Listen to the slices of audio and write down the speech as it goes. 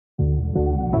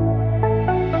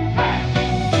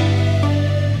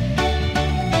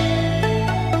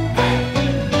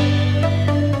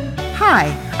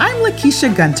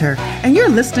Lakeisha Gunter, and you're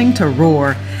listening to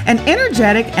Roar, an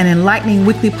energetic and enlightening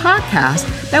weekly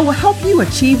podcast that will help you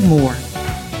achieve more.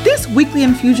 This weekly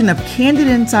infusion of candid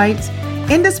insights,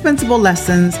 indispensable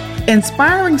lessons,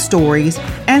 inspiring stories,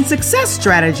 and success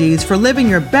strategies for living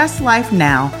your best life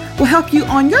now will help you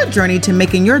on your journey to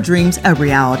making your dreams a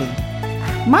reality.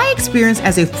 My experience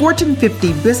as a Fortune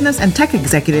 50 business and tech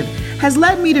executive has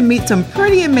led me to meet some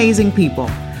pretty amazing people.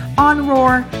 On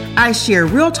Roar, I share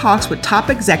real talks with top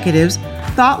executives,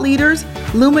 thought leaders,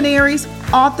 luminaries,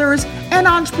 authors, and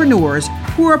entrepreneurs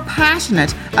who are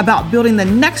passionate about building the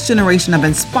next generation of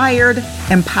inspired,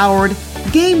 empowered,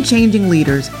 game-changing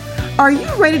leaders. Are you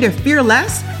ready to fear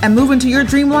less and move into your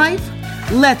dream life?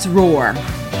 Let's roar.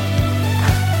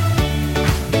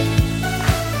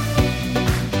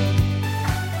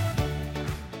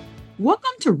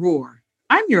 Welcome to Roar.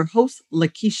 I'm your host,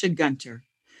 Lakeisha Gunter.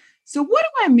 So what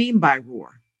do I mean by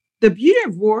ROAR? The beauty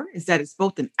of ROAR is that it's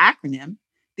both an acronym.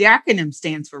 The acronym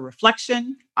stands for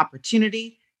Reflection,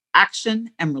 Opportunity, Action,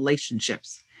 and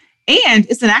Relationships. And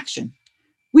it's an action.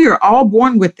 We are all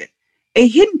born with it, a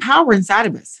hidden power inside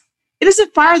of us. It is a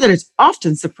fire that is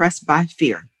often suppressed by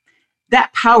fear.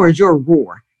 That power is your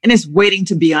ROAR, and it's waiting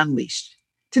to be unleashed.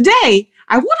 Today,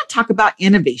 I want to talk about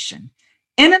innovation,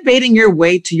 innovating your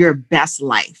way to your best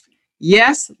life.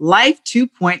 Yes, Life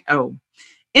 2.0.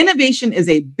 Innovation is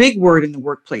a big word in the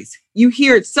workplace. You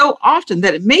hear it so often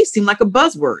that it may seem like a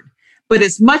buzzword, but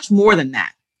it's much more than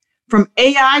that. From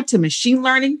AI to machine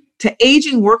learning to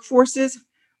aging workforces,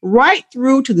 right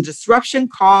through to the disruption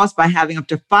caused by having up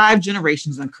to 5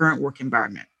 generations in the current work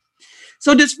environment.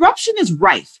 So disruption is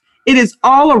rife. It is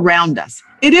all around us.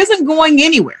 It isn't going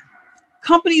anywhere.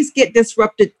 Companies get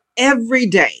disrupted every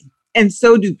day, and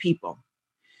so do people.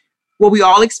 What we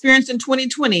all experienced in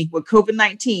 2020 with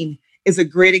COVID-19 is a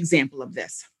great example of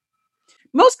this.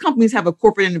 Most companies have a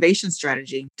corporate innovation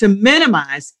strategy to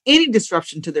minimize any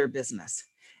disruption to their business,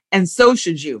 and so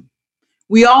should you.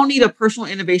 We all need a personal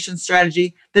innovation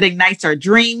strategy that ignites our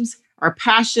dreams, our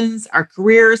passions, our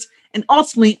careers, and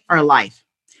ultimately our life.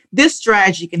 This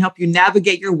strategy can help you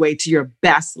navigate your way to your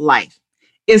best life.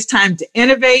 It's time to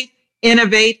innovate,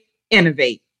 innovate,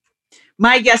 innovate.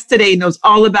 My guest today knows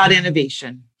all about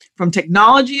innovation, from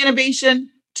technology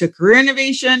innovation to career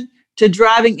innovation to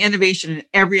driving innovation in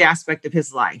every aspect of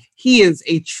his life. He is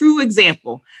a true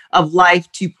example of Life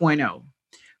 2.0.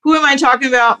 Who am I talking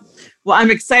about? Well,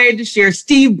 I'm excited to share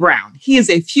Steve Brown. He is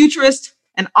a futurist,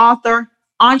 an author,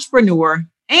 entrepreneur,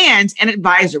 and an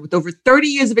advisor with over 30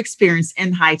 years of experience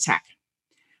in high tech.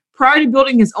 Prior to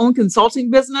building his own consulting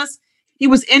business, he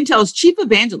was Intel's chief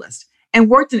evangelist and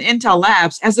worked in Intel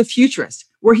Labs as a futurist,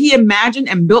 where he imagined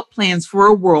and built plans for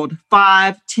a world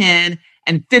 5, 10,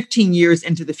 and 15 years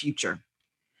into the future.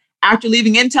 After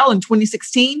leaving Intel in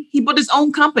 2016, he built his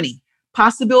own company,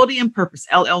 Possibility and Purpose,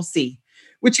 LLC,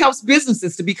 which helps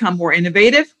businesses to become more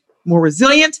innovative, more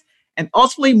resilient, and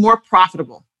ultimately more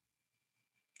profitable.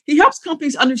 He helps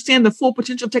companies understand the full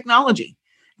potential of technology,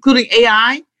 including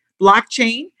AI,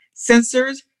 blockchain,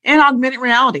 sensors, and augmented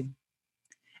reality,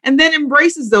 and then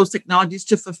embraces those technologies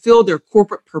to fulfill their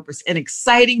corporate purpose in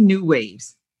exciting new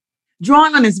ways.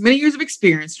 Drawing on his many years of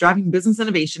experience driving business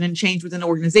innovation and change within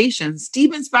organizations,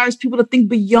 Steve inspires people to think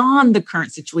beyond the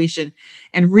current situation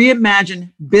and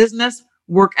reimagine business,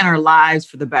 work, and our lives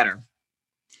for the better.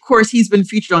 Of course, he's been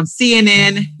featured on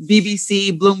CNN,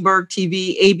 BBC, Bloomberg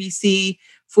TV, ABC,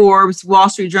 Forbes, Wall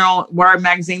Street Journal, Wired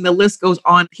Magazine. The list goes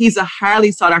on. He's a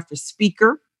highly sought after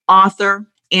speaker, author,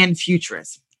 and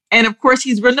futurist. And of course,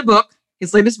 he's written a book.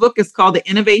 His latest book is called The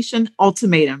Innovation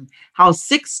Ultimatum: How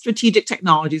 6 Strategic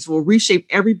Technologies Will Reshape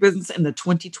Every Business in the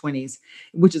 2020s,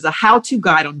 which is a how-to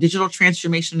guide on digital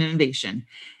transformation and innovation.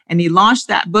 And he launched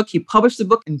that book. He published the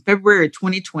book in February of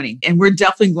 2020. And we're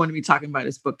definitely going to be talking about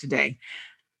his book today.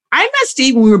 I met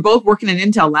Steve when we were both working in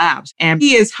Intel Labs, and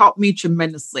he has helped me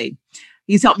tremendously.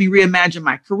 He's helped me reimagine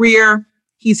my career.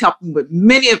 He's helped me with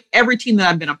every team that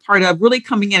I've been a part of, really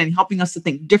coming in and helping us to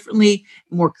think differently,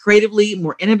 more creatively,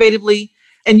 more innovatively.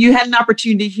 And you had an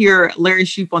opportunity to hear Larry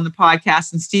Shoup on the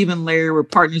podcast, and Steve and Larry were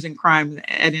partners in crime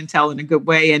at Intel in a good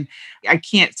way. And I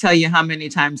can't tell you how many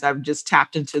times I've just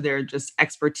tapped into their just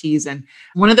expertise. And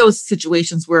one of those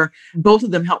situations where both of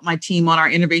them helped my team on our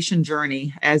innovation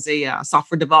journey as a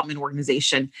software development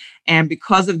organization. And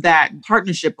because of that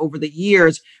partnership over the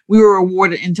years, we were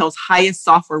awarded Intel's highest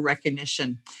software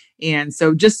recognition. And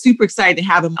so just super excited to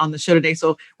have him on the show today.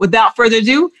 So without further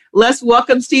ado, let's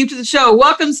welcome Steve to the show.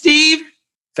 Welcome, Steve.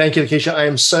 Thank you, Lakeisha. I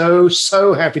am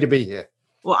so happy to be here.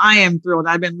 Well, I am thrilled.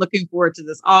 I've been looking forward to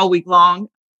this all week long.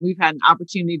 We've had an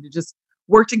opportunity to just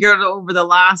work together over the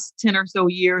last 10 or so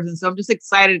years. And so I'm just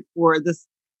excited for this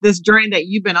this journey that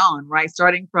you've been on, right?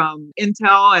 Starting from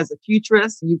Intel as a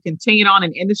futurist, you continued on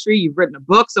in industry, you've written a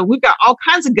book. So we've got all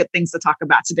kinds of good things to talk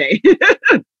about today.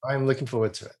 I'm looking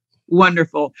forward to it.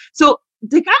 Wonderful. So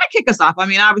to kind of kick us off, I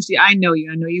mean, obviously, I know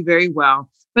you very well,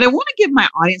 but I want to give my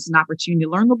audience an opportunity to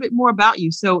learn a little bit more about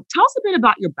you. So tell us a bit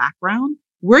about your background,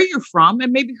 where you're from,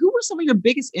 and maybe who were some of your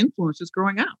biggest influences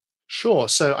growing up? Sure.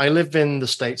 So I live in the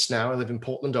States now. I live in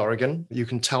Portland, Oregon. You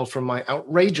can tell from my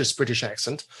outrageous British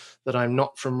accent that I'm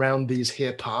not from round these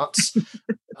here parts.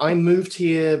 I moved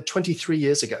here 23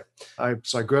 years ago.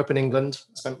 So I grew up in England,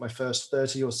 spent my first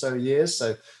 30 or so years.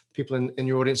 So people in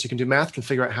your audience who can do math can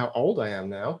figure out how old I am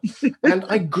now. And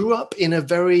I grew up in a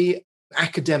very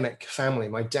academic family.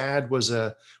 My dad was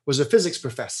a physics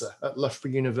professor at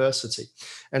Loughborough University.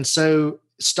 And so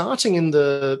starting in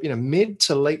the mid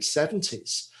to late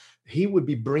 70s, he would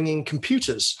be bringing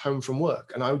computers home from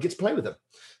work and I would get to play with them,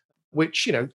 which,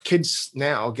 kids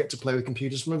now get to play with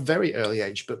computers from a very early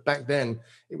age. But back then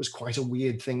it was quite a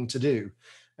weird thing to do.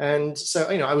 And so,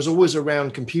 I was always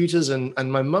around computers and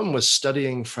my mum was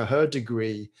studying for her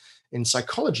degree in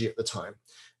psychology at the time.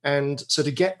 And so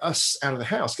to get us out of the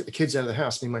house, get the kids out of the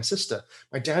house, me and my sister,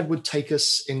 my dad would take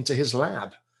us into his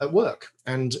lab at work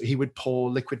and he would pour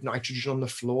liquid nitrogen on the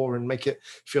floor and make it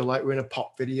feel like we're in a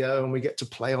pop video and we get to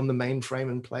play on the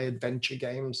mainframe and play adventure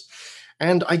games.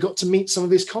 And I got to meet some of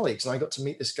his colleagues and I got to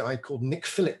meet this guy called Nick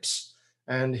Phillips.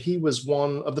 And he was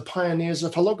one of the pioneers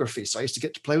of holography. So I used to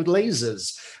get to play with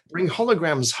lasers, bring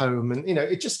holograms home. And,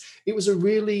 it was a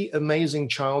really amazing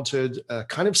childhood,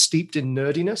 kind of steeped in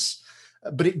nerdiness,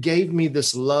 but it gave me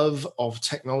this love of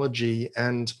technology.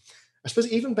 And I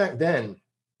suppose even back then,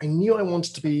 I knew I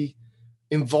wanted to be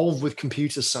involved with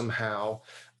computers somehow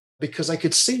because I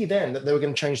could see then that they were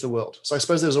going to change the world. So I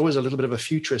suppose there was always a little bit of a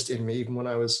futurist in me, even when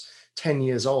I was 10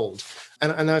 years old.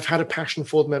 And I've had a passion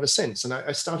for them ever since. And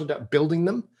I started out building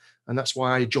them. And that's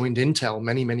why I joined Intel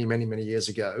many, many, many, many years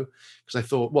ago, because I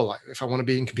thought, well, if I want to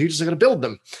be in computers, I've got to build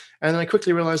them. And then I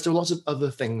quickly realized there were lots of other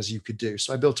things you could do.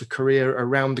 So I built a career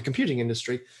around the computing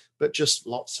industry, but just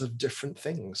lots of different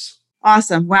things.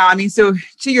 Awesome. Wow. I mean, so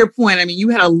to your point, I mean, you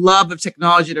had a love of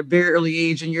technology at a very early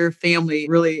age, and your family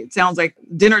really, it sounds like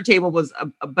dinner table was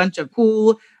a bunch of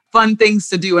cool, fun things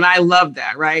to do. And I love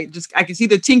that, right? Just, I can see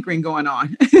the tinkering going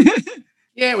on.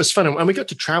 Yeah, it was fun. And we got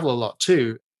to travel a lot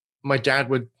too. My dad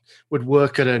would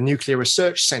work at a nuclear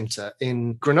research center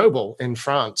in Grenoble in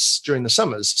France during the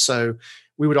summers. So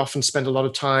we would often spend a lot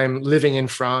of time living in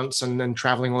France and then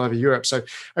traveling all over Europe. So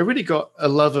I really got a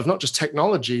love of not just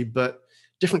technology, but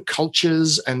different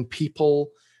cultures and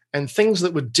people and things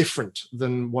that were different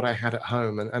than what I had at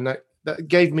home. And that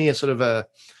gave me a sort of a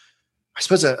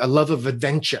love of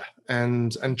adventure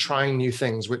and trying new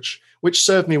things, which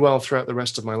served me well throughout the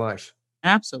rest of my life.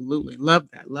 Absolutely. Love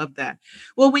that. Love that.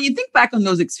 Well, when you think back on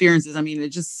those experiences, I mean, it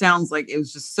just sounds like it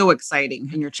was just so exciting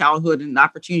in your childhood and the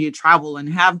opportunity to travel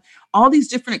and have all these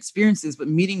different experiences, but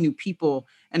meeting new people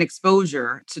and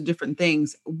exposure to different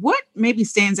things. What maybe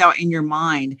stands out in your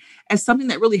mind as something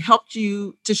that really helped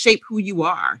you to shape who you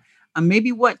are?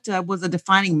 Maybe what was a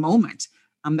defining moment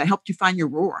that helped you find your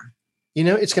roar?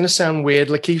 It's going to sound weird,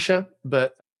 Lakeisha,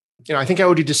 but I think I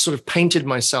already just sort of painted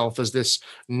myself as this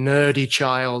nerdy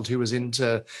child who was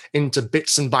into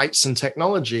bits and bytes and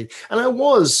technology. And I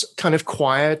was kind of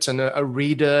quiet and a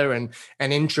reader and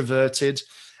introverted.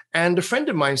 And a friend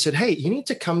of mine said, hey, you need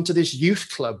to come to this youth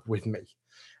club with me.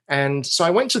 And so I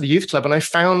went to the youth club and I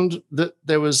found that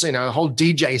there was, a whole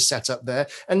DJ set up there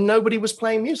and nobody was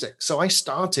playing music. So I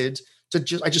started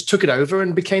I just took it over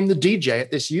and became the DJ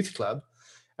at this youth club.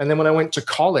 And then when I went to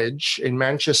college in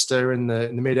Manchester in the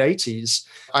mid 80s,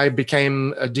 I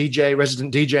became a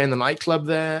resident DJ in the nightclub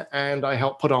there. And I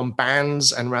helped put on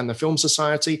bands and ran the Film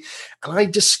Society. And I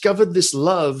discovered this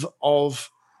love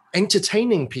of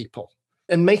entertaining people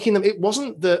and making them. It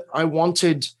wasn't that I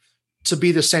wanted to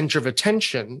be the center of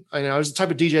attention. I was the type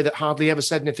of DJ that hardly ever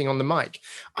said anything on the mic.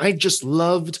 I just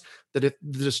loved that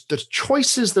the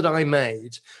choices that I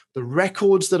made, the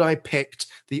records that I picked,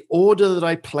 the order that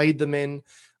I played them in,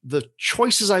 the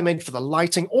choices I made for the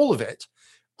lighting, all of it,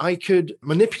 I could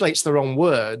manipulate's the wrong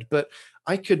word, but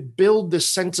I could build this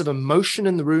sense of emotion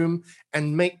in the room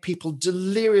and make people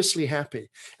deliriously happy.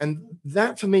 And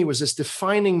that for me was this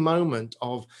defining moment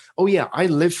of, oh yeah, I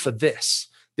live for this.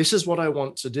 This is what I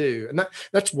want to do. And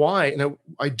that's why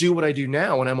I do what I do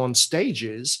now when I'm on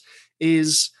stages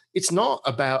is it's not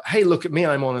about, hey, look at me,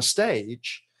 I'm on a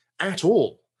stage at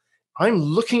all. I'm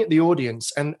looking at the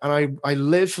audience and I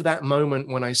live for that moment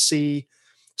when I see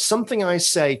something I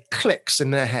say clicks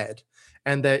in their head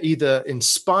and they're either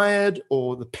inspired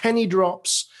or the penny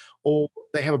drops or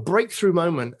they have a breakthrough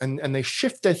moment and they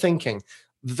shift their thinking.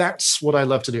 That's what I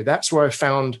love to do. That's where I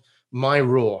found my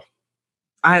roar.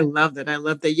 I love that. I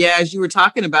love that. Yeah, as you were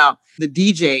talking about the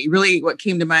DJ, really what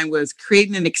came to mind was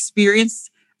creating an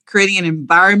experience, creating an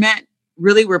environment,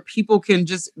 really where people can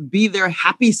just be their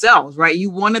happy selves, right? You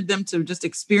wanted them to just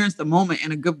experience the moment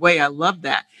in a good way. I love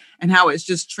that. And how it's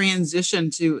just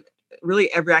transitioned to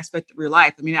really every aspect of your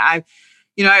life. I mean, I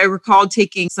recall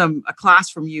taking a class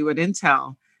from you at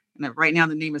Intel, and right now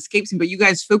the name escapes me, but you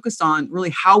guys focused on really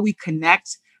how we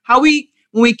connect,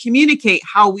 when we communicate,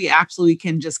 how we actually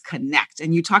can just connect.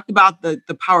 And you talked about the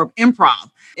power of improv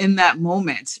in that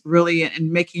moment, really,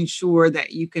 and making sure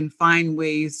that you can find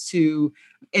ways to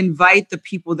invite the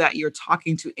people that you're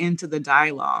talking to into the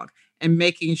dialogue and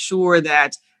making sure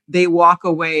that they walk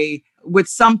away with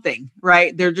something,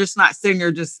 right? They're just not sitting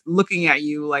there just looking at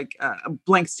you like a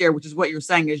blank stare, which is what you're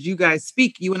saying. As you guys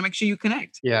speak, you want to make sure you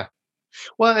connect. Yeah.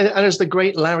 Well, and as the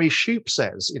great Larry Shoup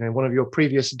says, one of your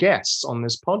previous guests on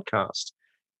this podcast,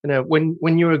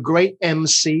 when you're a great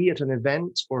MC at an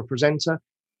event or a presenter,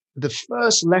 the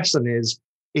first lesson is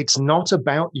it's not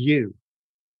about you,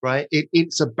 right?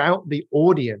 It's about the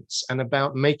audience and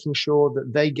about making sure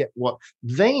that they get what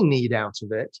they need out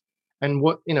of it, and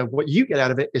what you get out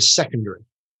of it is secondary,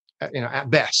 at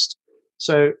best.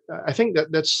 So I think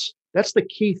that's the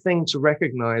key thing to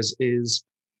recognize is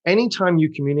anytime you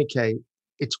communicate,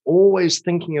 it's always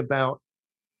thinking about.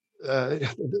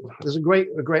 There's a great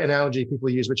analogy people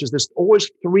use, which is there's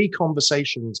always three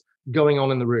conversations going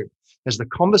on in the room. There's the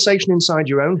conversation inside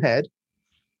your own head.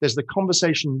 There's the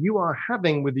conversation you are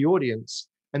having with the audience.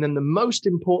 And then the most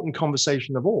important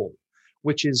conversation of all,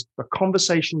 which is a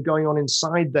conversation going on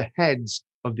inside the heads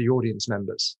of the audience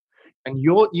members. And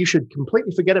you should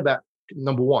completely forget about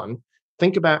number one.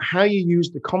 Think about how you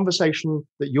use the conversation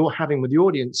that you're having with the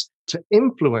audience to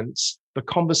influence the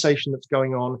conversation that's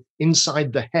going on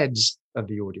inside the heads of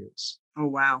the audience. Oh,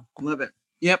 wow. Love it.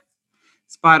 Yep.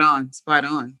 Spot on. Spot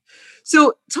on.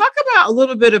 So talk about a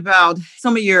little bit about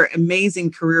some of your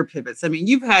amazing career pivots. I mean,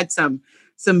 you've had some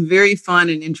very fun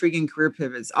and intriguing career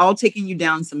pivots, all taking you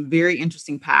down some very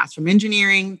interesting paths, from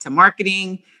engineering to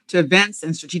marketing to events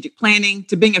and strategic planning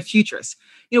to being a futurist.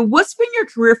 What's been your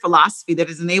career philosophy that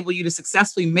has enabled you to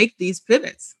successfully make these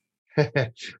pivots?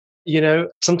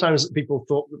 Sometimes people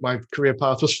thought that my career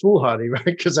path was foolhardy, right?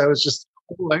 Because I was just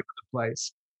all over the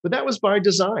place. But that was by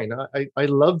design. I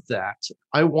loved that.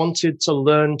 I wanted to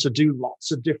learn to do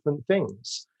lots of different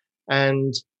things.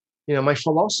 And, my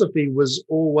philosophy was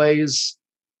always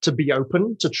to be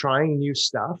open to trying new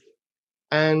stuff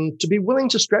and to be willing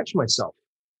to stretch myself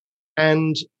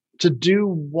and to do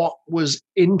what was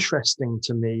interesting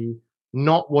to me,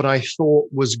 not what I thought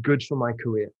was good for my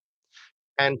career,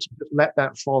 and to let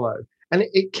that follow. And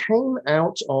it came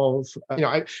out of,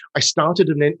 I started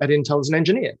at Intel as an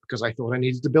engineer because I thought I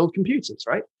needed to build computers,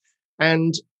 right?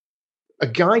 And a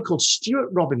guy called Stuart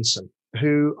Robinson,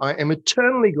 who I am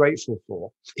eternally grateful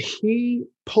for, he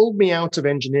pulled me out of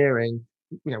engineering.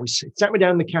 He sat me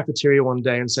down in the cafeteria one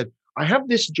day and said, I have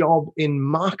this job in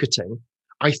marketing.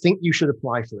 I think you should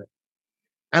apply for it.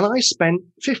 And I spent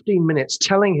 15 minutes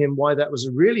telling him why that was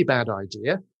a really bad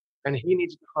idea, and he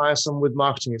needed to hire someone with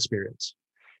marketing experience.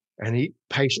 And he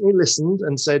patiently listened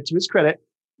and said, to his credit,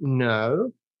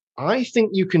 no, I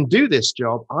think you can do this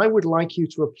job. I would like you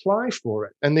to apply for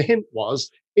it. And the hint was,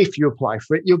 if you apply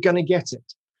for it, you're going to get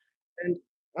it. And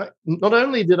not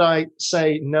only did I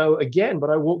say no again, but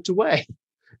I walked away.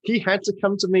 He had to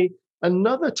come to me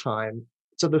another time.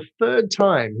 So the third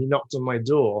time he knocked on my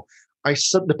door,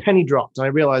 the penny dropped and I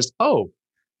realized,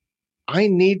 I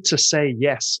need to say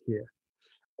yes here.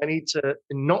 I need to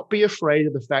not be afraid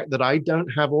of the fact that I don't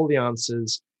have all the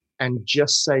answers and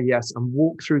just say yes and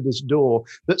walk through this door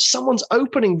that someone's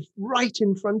opening right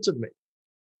in front of me.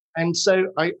 And so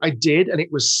I did, and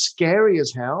it was scary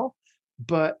as hell,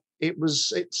 but it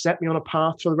set me on a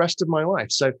path for the rest of my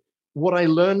life. So what I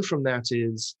learned from that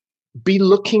is be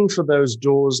looking for those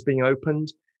doors being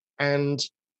opened. And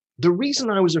the reason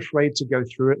I was afraid to go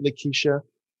through it, Lakeisha,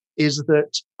 is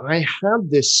that I had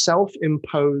this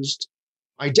self-imposed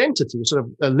identity, sort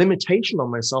of a limitation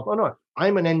on myself. Oh no,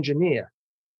 I'm an engineer.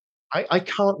 I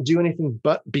can't do anything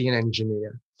but be an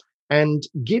engineer. And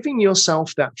giving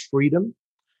yourself that freedom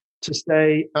to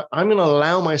say, I'm going to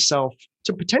allow myself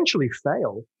to potentially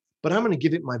fail, but I'm going to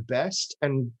give it my best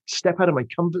and step out of my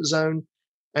comfort zone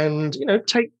and,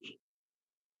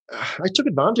 I took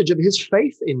advantage of his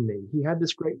faith in me. He had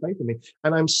this great faith in me.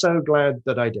 And I'm so glad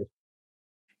that I did.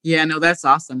 Yeah, no, that's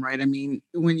awesome, right? I mean,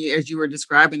 as you were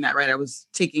describing that, right, I was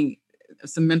taking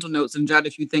some mental notes and jotted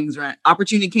a few things. Right,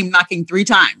 opportunity came knocking 3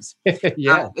 times.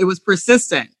 Yeah. It was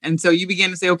persistent, and so you began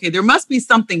to say, okay, there must be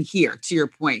something here. To your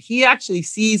point, he actually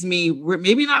sees me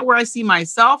maybe not where I see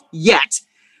myself yet,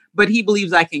 but he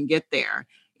believes I can get there.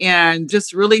 And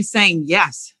just really saying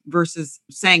yes versus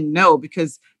saying no,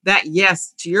 because that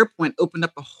yes, to your point, opened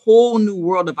up a whole new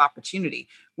world of opportunity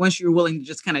once you're willing to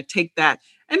just kind of take that.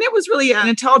 And it was really an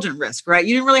intelligent risk, right?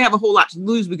 You didn't really have a whole lot to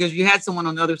lose because you had someone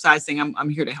on the other side saying, I'm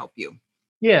here to help you.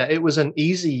 Yeah, it was an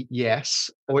easy yes,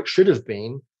 or it should have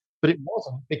been, but it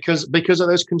wasn't because of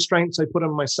those constraints I put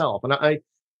on myself. And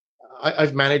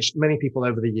I've managed many people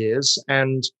over the years,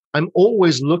 and I'm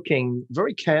always looking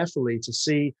very carefully to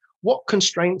see what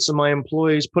constraints are my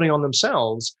employees putting on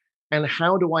themselves, and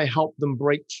how do I help them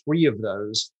break free of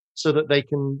those so that they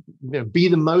can, be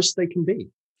the most they can be.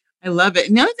 I love it.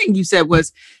 And the other thing you said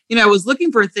was, I was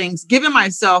looking for things, giving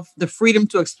myself the freedom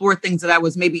to explore things that I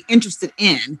was maybe interested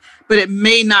in, but it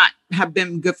may not have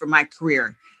been good for my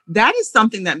career. That is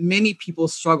something that many people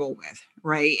struggle with,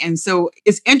 right? And so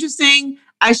it's interesting.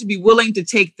 I should be willing to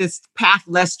take this path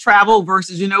less travel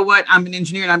versus, you know what, I'm an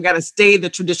engineer and I've got to stay the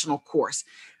traditional course.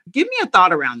 Give me a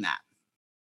thought around that.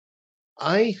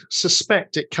 I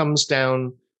suspect it comes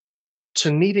down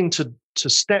to needing to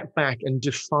step back and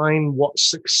define what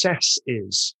success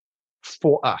is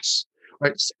for us.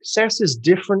 Right? Success is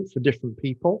different for different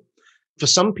people. For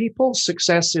some people,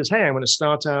 success is, hey, I'm going to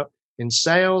start out in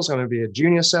sales. I'm going to be a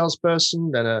junior salesperson,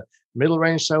 then a middle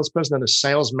range salesperson, then a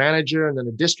sales manager, and then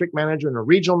a district manager, and a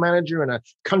regional manager, and a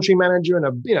country manager,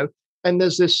 and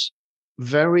there's this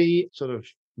very sort of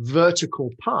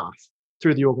vertical path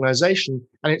through the organization,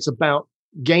 and it's about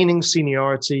gaining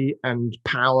seniority and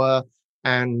power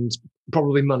and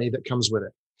probably money that comes with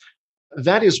it.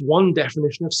 That is one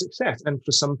definition of success. And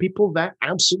for some people, that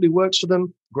absolutely works for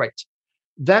them. Great.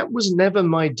 That was never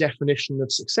my definition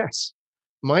of success.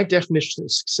 My definition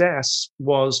of success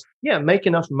was, make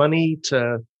enough money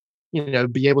to,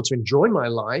 be able to enjoy my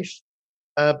life.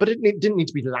 But it didn't need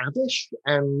to be lavish,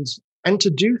 and to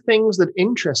do things that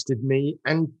interested me,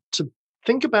 and to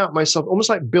think about myself almost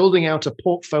like building out a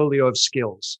portfolio of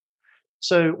skills.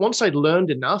 So once I'd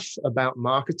learned enough about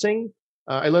marketing,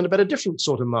 I learned about a different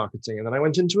sort of marketing. And then I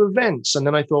went into events. And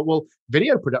then I thought, well,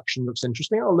 video production looks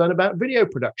interesting. I'll learn about video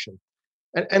production,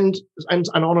 and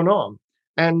on and on.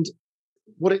 And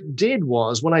what it did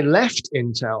was, when I left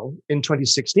Intel in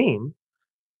 2016,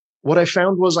 what I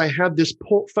found was I had this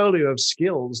portfolio of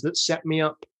skills that set me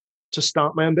up to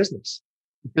start my own business,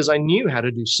 because I knew how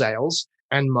to do sales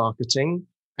and marketing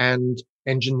and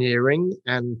engineering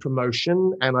and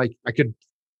promotion. And I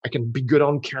can be good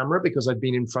on camera because I've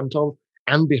been in front of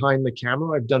and behind the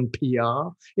camera. I've done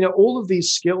PR, all of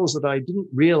these skills that I didn't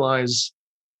realize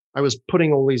I was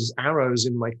putting all these arrows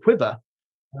in my quiver.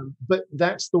 But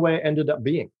that's the way it ended up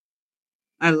being.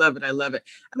 I love it. I love it.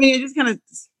 I mean, it just kind of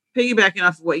piggybacking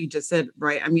off of what you just said,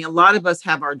 right? I mean, a lot of us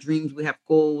have our dreams, we have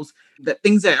goals, that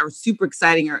things that are super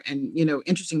exciting and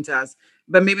interesting to us,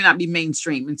 but maybe not be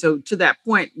mainstream. And so to that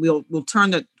point, we'll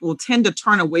tend to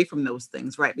turn away from those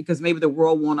things, right? Because maybe the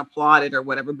world won't applaud it or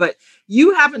whatever. But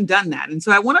you haven't done that. And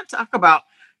so I want to talk about,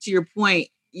 to your point,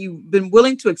 you've been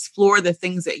willing to explore the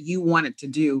things that you wanted to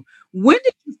do. When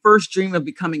did you first dream of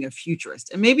becoming a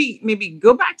futurist? And maybe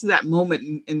go back to that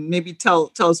moment and maybe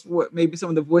tell us what maybe some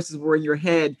of the voices were in your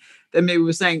head that maybe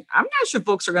were saying, I'm not sure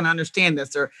folks are going to understand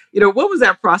this, or, what was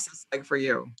that process like for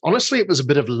you? Honestly, it was a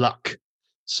bit of luck.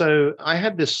 So I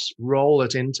had this role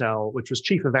at Intel, which was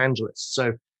chief evangelist.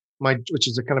 So which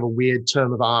is a kind of a weird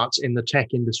term of art in the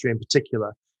tech industry in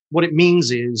particular. What it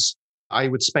means is I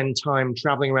would spend time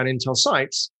traveling around Intel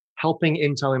sites, helping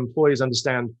Intel employees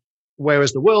understand, where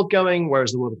is the world going? Where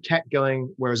is the world of tech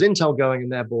going? Where is Intel going?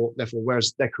 And therefore, where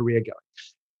is their career going?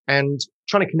 And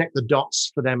trying to connect the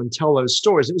dots for them and tell those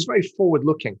stories. It was very forward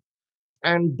looking.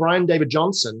 And Brian David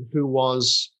Johnson, who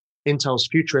was Intel's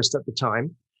futurist at the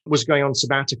time, was going on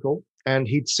sabbatical, and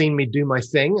he'd seen me do my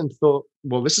thing and thought,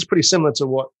 well, this is pretty similar to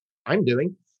what I'm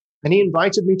doing. And he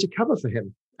invited me to cover for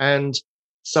him. And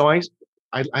so I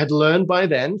had learned by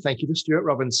then, thank you to Stuart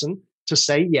Robinson, to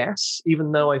say yes,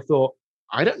 even though I thought,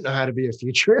 I don't know how to be a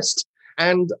futurist.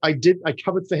 And I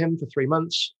covered for him for 3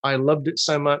 months. I loved it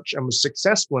so much and was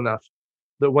successful enough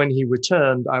that when he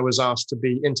returned, I was asked to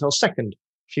be Intel's second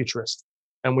futurist.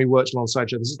 And we worked alongside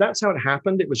each other. So that's how it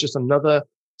happened. It was just another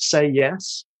say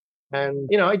yes. And,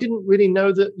 I didn't really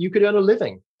know that you could earn a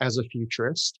living as a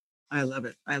futurist. I love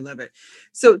it. I love it.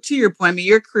 So, to your point, I mean,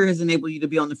 your career has enabled you to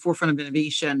be on the forefront of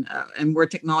innovation and where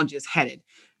technology is headed,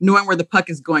 knowing where the puck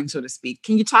is going, so to speak.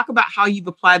 Can you talk about how you've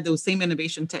applied those same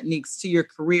innovation techniques to your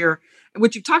career and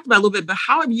what you've talked about a little bit, but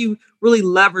how have you really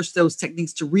leveraged those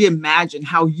techniques to reimagine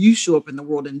how you show up in the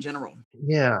world in general?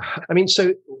 Yeah. I mean,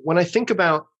 so when I think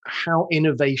about how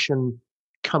innovation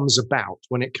comes about,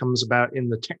 when it comes about in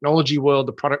the technology world,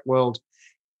 the product world,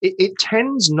 it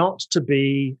tends not to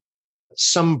be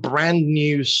some brand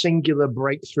new singular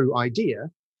breakthrough idea.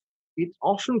 It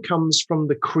often comes from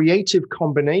the creative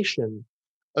combination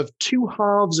of two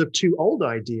halves of two old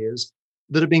ideas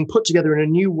that are being put together in a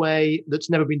new way that's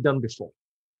never been done before.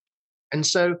 And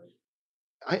so,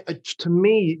 to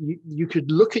me, you could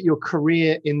look at your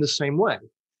career in the same way.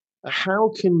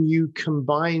 How can you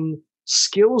combine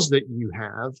skills that you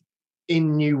have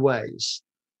in new ways?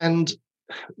 And,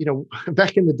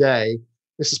 back in the day,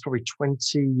 this is probably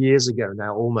 20 years ago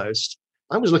now, almost,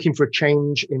 I was looking for a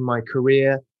change in my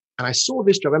career. And I saw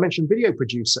this job. I mentioned video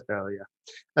producer earlier.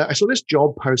 I saw this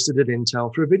job posted at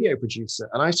Intel for a video producer.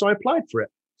 So I applied for it.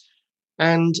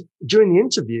 And during the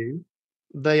interview,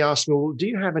 they asked me, well, do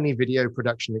you have any video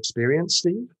production experience,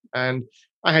 Steve? And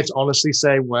I had to honestly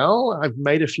say, well, I've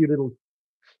made a few little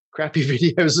crappy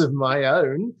videos of my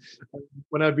own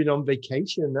when I've been on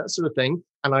vacation, that sort of thing.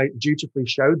 And I dutifully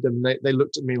showed them. They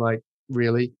looked at me like,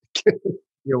 really?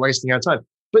 You're wasting our time.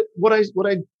 But what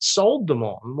I sold them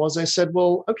on was I said,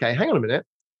 well, okay, hang on a minute.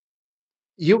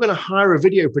 You're going to hire a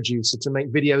video producer to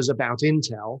make videos about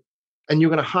Intel, and you're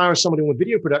going to hire somebody with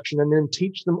video production and then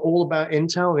teach them all about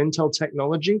Intel and Intel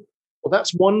technology. Well,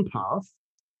 that's one path.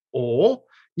 Or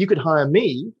you could hire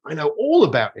me. I know all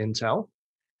about Intel,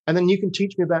 and then you can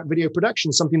teach me about video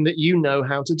production, something that you know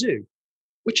how to do,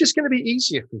 which is going to be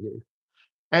easier for you.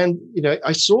 And,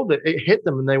 I saw that it hit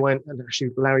them and they went, and actually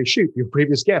Larry Shoup, your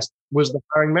previous guest, was the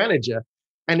hiring manager.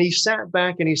 And he sat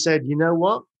back and he said, you know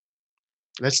what?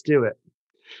 Let's do it.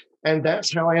 And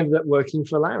that's how I ended up working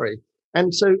for Larry.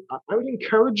 And so I would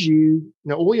encourage you,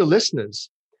 all your listeners,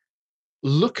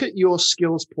 look at your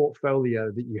skills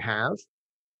portfolio that you have,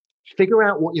 figure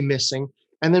out what you're missing,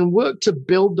 and then work to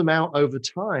build them out over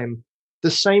time, the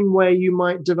same way you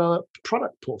might develop a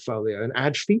product portfolio and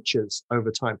add features over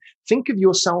time. Think of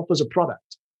yourself as a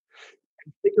product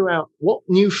and figure out what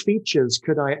new features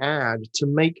could I add to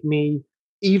make me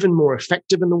even more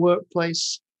effective in the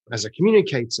workplace as a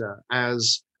communicator,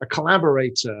 as a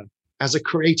collaborator, as a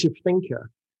creative thinker,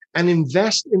 and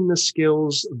invest in the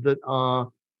skills that are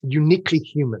uniquely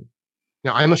human.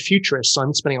 Now, I'm a futurist, so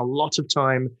I'm spending a lot of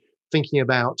time thinking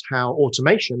about how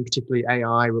automation, particularly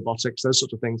AI, robotics, those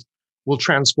sorts of things, will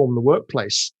transform the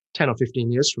workplace 10 or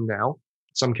 15 years from now,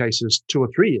 in some cases 2 or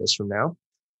 3 years from now.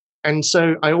 And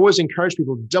so I always encourage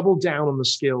people to double down on the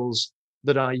skills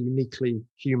that are uniquely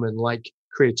human, like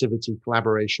creativity,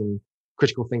 collaboration,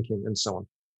 critical thinking, and so on.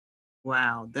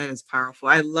 Wow, that is powerful.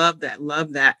 I love that.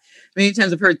 Love that. Many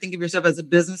times I've heard think of yourself as a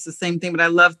business, the same thing, but I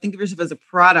love think of yourself as a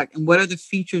product and what are the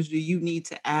features do you need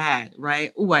to add,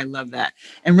 right? Oh, I love that.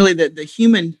 And really the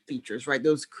human features, right?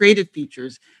 Those creative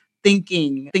features,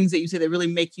 thinking, things that you say that really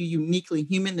make you uniquely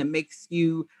human, that makes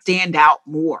you stand out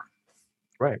more.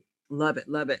 Right. Love it.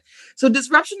 Love it. So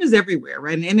disruption is everywhere,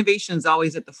 right? And innovation is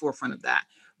always at the forefront of that.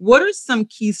 What are some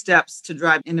key steps to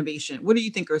drive innovation? What do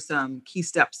you think are some key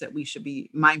steps that we should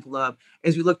be mindful of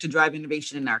as we look to drive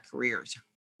innovation in our careers?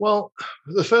 Well,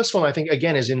 the first one I think,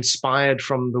 again, is inspired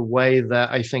from the way that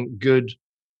I think good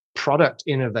product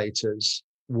innovators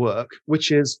work,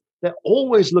 which is they're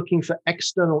always looking for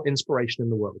external inspiration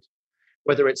in the world,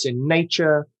 whether it's in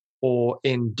nature or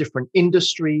in different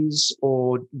industries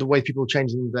or the way people are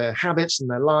changing their habits and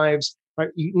their lives. Right?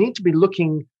 You need to be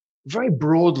looking very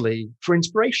broadly for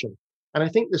inspiration. And I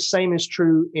think the same is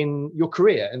true in your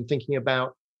career and thinking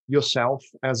about yourself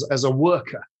as a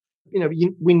worker.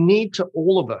 We need to,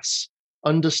 all of us,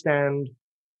 understand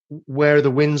where the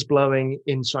wind's blowing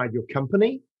inside your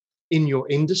company, in your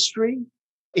industry,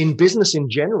 in business in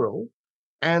general,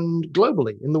 and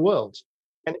globally in the world.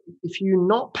 And if you're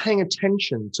not paying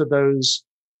attention to those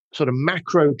sort of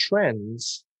macro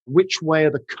trends, which way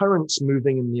are the currents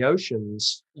moving in the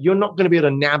oceans, you're not going to be able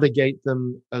to navigate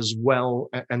them as well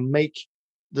and make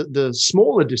the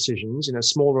smaller decisions,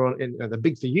 smaller, they're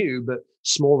big for you, but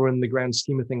smaller in the grand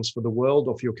scheme of things for the world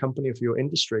or for your company or for your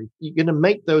industry. You're going to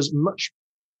make those in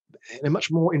a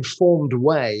much more informed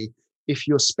way if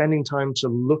you're spending time to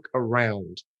look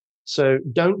around. So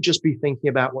don't just be thinking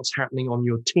about what's happening on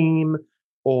your team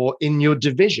or in your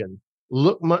division.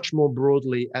 Look much more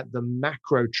broadly at the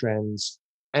macro trends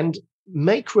and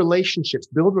make relationships,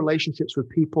 build relationships with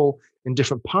people in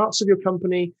different parts of your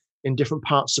company, in different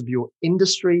parts of your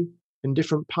industry, in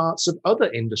different parts of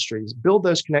other industries. Build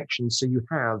those connections so you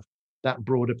have that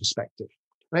broader perspective.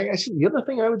 And I think the other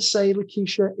thing I would say,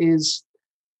 Lakeisha, is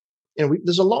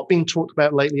there's a lot being talked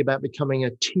about lately about becoming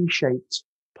a T-shaped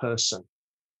person.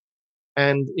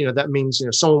 And that means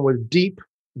someone with deep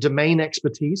domain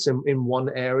expertise in one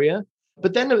area,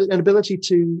 but then an ability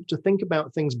to think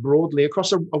about things broadly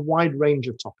across a wide range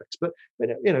of topics, but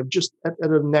just at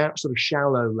a sort of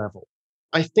shallow level.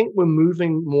 I think we're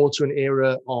moving more to an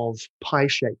era of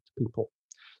pie-shaped people.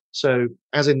 So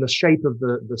as in the shape of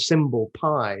the symbol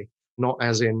pi, not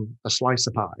as in a slice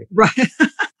of pie. Right.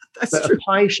 That's But true. a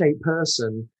pie-shaped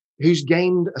person who's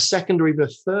gained a second or even a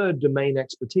third domain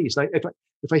expertise. Like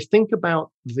if I think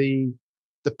about the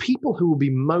people who will be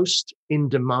most in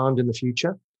demand in the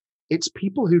future, it's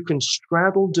people who can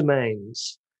straddle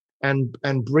domains and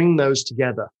bring those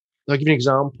together. I'll give you an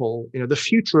example. The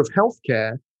future of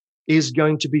healthcare is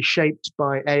going to be shaped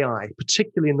by AI,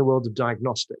 particularly in the world of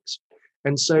diagnostics.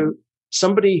 And so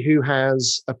somebody who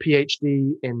has a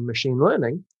PhD in machine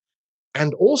learning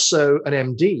and also an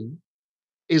MD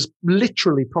is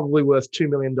literally probably worth $2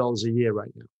 million a year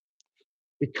right now,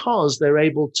 because they're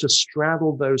able to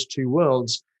straddle those two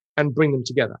worlds and bring them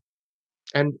together.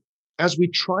 And as we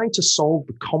try to solve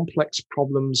the complex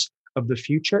problems of the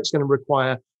future, it's going to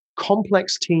require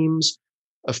complex teams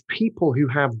of people who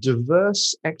have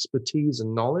diverse expertise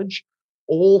and knowledge,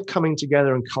 all coming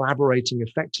together and collaborating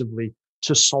effectively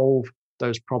to solve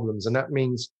those problems. And that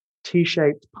means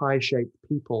T-shaped, pie-shaped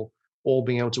people all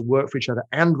being able to work for each other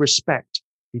and respect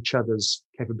each other's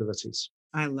capabilities.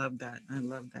 I love that. I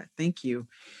love that. Thank you.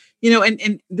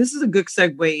 And this is a good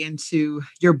segue into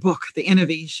your book, The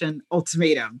Innovation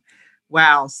Ultimatum.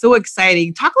 Wow, so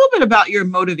exciting. Talk a little bit about your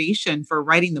motivation for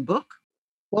writing the book.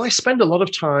 Well, I spend a lot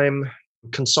of time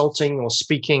consulting or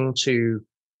speaking to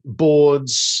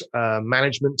boards,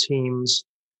 management teams.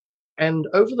 And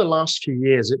over the last few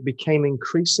years, it became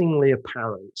increasingly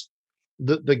apparent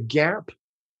that the gap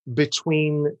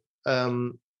between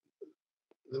the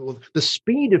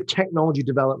speed of technology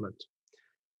development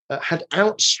had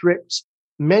outstripped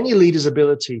many leaders'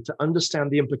 ability to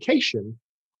understand the implication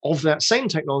of that same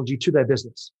technology to their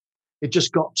business. It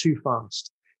just got too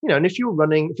fast. And if you're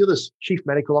the chief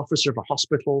medical officer of a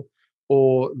hospital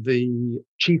or the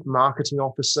chief marketing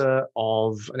officer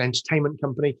of an entertainment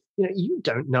company, you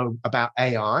don't know about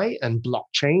AI and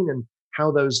blockchain and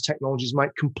how those technologies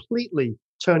might completely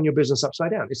turn your business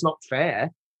upside down. It's not fair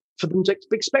for them to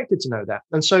be expected to know that.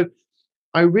 And so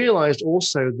I realized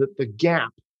also that the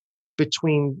gap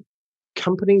between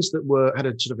companies that had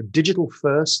a sort of a digital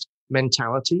first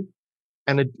mentality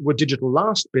and were digital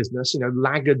last business,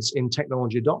 laggards in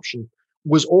technology adoption,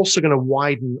 was also going to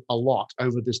widen a lot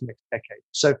over this next decade.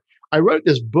 So I wrote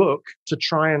this book to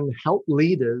try and help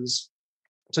leaders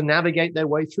to navigate their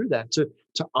way through that, to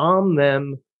arm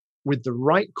them with the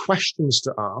right questions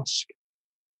to ask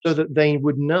so that they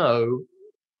would know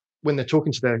when they're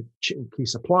talking to their key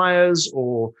suppliers,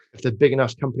 or if they're big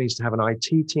enough companies to have an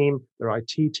IT team, their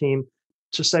IT team,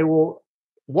 to say, well,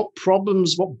 what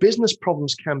business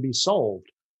problems can be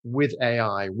solved with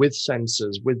AI, with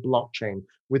sensors, with blockchain,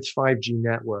 with 5G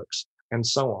networks, and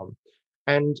so on.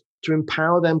 And to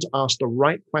empower them to ask the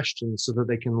right questions so that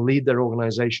they can lead their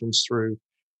organizations through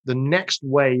the next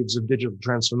waves of digital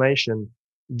transformation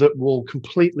that will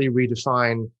completely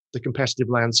redefine the competitive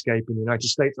landscape in the United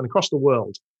States and across the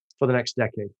world for the next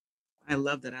decade. I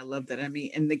love that. I love that. I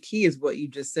mean, and the key is what you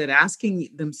just said, asking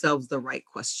themselves the right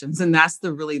questions. And that's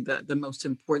the most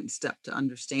important step to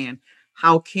understand.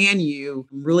 How can you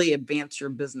really advance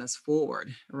your business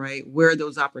forward, right? Where are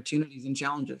those opportunities and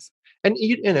challenges? And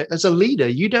as a leader,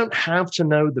 you don't have to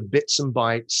know the bits and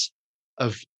bytes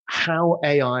of how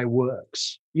AI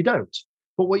works. You don't.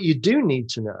 But what you do need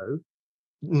to know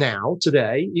now,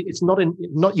 today,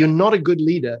 you're not a good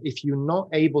leader if you're not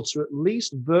able to at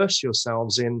least verse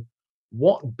yourselves in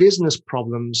what business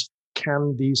problems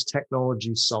can these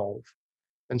technologies solve.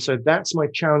 And so that's my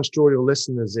challenge to all your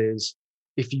listeners is,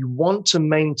 if you want to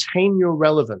maintain your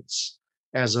relevance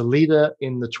as a leader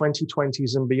in the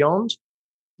 2020s and beyond,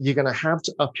 you're going to have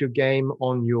to up your game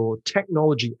on your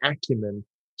technology acumen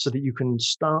so that you can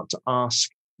start to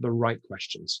ask the right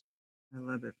questions. I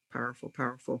love it. Powerful,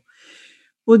 powerful.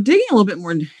 Well, digging a little bit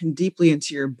more deeply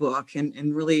into your book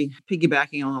and really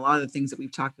piggybacking on a lot of the things that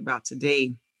we've talked about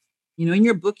today, in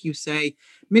your book, you say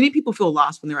many people feel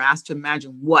lost when they're asked to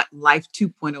imagine what Life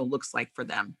 2.0 looks like for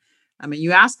them. I mean,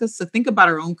 you ask us to think about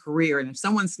our own career, and if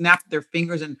someone snapped their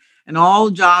fingers and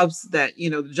all jobs that,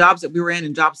 the jobs that we were in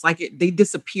and jobs like it, they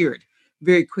disappeared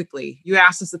very quickly. You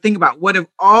asked us to think about what if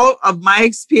all of my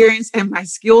experience and my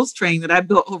skills training that I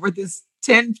built over this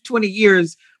 10, 20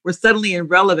 years were suddenly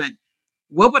irrelevant,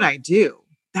 what would I do?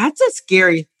 That's a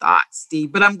scary thought,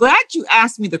 Steve, but I'm glad you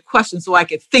asked me the question so I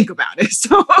could think about it.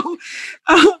 So,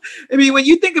 I mean, when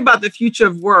you think about the future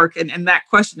of work and that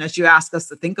question that you ask us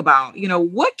to think about,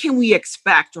 what can we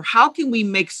expect or how can we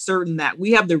make certain that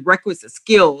we have the requisite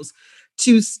skills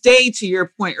to stay, to your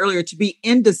point earlier, to be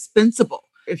indispensable?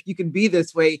 If you can be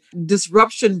this way,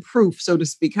 disruption proof, so to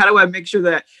speak. How do I make sure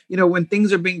that, when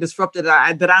things are being disrupted,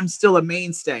 that I'm still a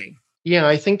mainstay? Yeah,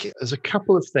 I think there's a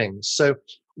couple of things. So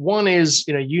one is,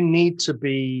 you need to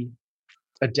be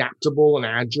adaptable and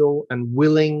agile and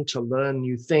willing to learn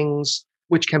new things,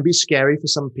 which can be scary for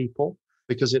some people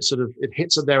because it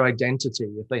hits at their identity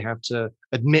if they have to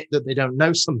admit that they don't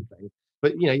know something.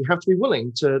 But you have to be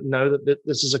willing to know that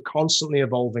this is a constantly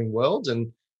evolving world,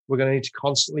 and we're going to need to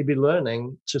constantly be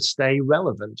learning to stay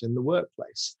relevant in the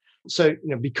workplace. So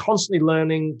be constantly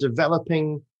learning,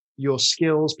 developing your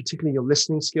skills, particularly your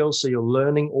listening skills, so you're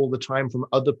learning all the time from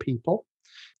other people.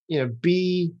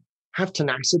 Have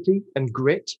tenacity and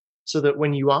grit so that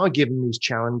when you are given these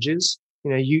challenges,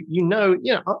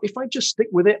 if I just stick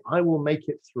with it, I will make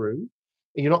it through.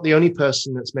 You're not the only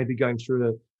person that's maybe going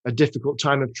through a difficult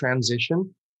time of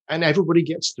transition, and everybody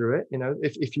gets through it,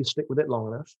 if you stick with it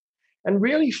long enough. And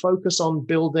really focus on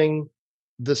building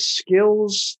the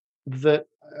skills that,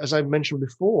 as I mentioned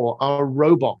before, are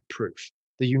robot proof,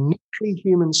 the uniquely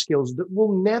human skills that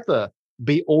will never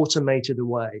be automated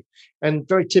away. And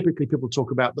very typically people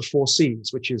talk about the 4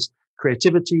 C's, which is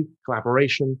creativity,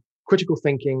 collaboration, critical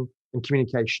thinking, and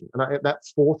communication. And that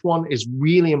fourth one is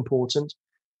really important.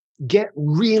 Get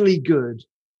really good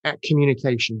at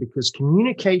communication, because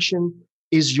communication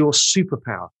is your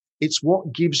superpower. It's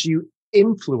what gives you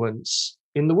influence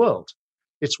in the world.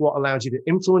 It's what allows you to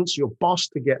influence your boss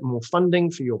to get more funding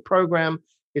for your program.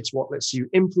 It's what lets you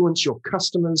influence your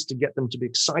customers to get them to be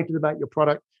excited about your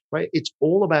product. Right? It's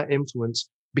all about influence.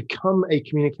 Become a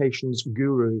communications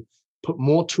guru, put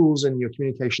more tools in your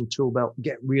communication tool belt,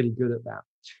 get really good at that.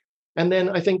 And then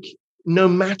I think no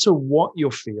matter what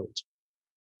your field,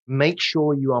 make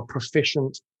sure you are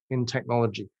proficient in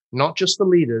technology, not just the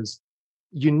leaders.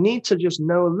 You need to just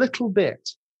know a little bit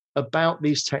about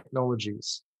these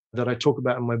technologies that I talk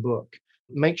about in my book.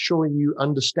 Make sure you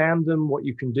understand them, what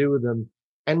you can do with them,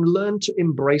 and learn to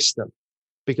embrace them.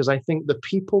 Because I think the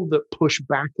people that push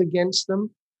back against them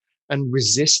and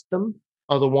resist them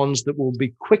are the ones that will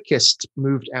be quickest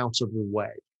moved out of the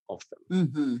way of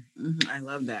them. I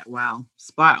love that. Wow.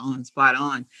 Spot on, spot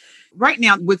on. Right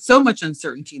now, with so much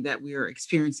uncertainty that we are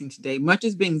experiencing today, much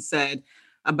is being said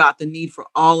about the need for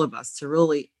all of us to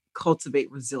really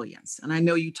cultivate resilience. And I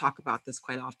know you talk about this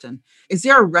quite often. Is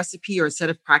there a recipe or a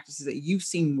set of practices that you've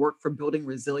seen work for building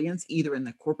resilience, either in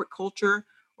the corporate culture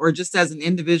or just as an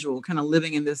individual kind of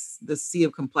living in this sea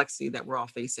of complexity that we're all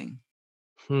facing?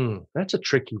 That's a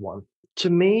tricky one.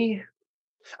 To me,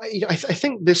 I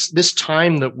think this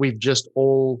time that we've just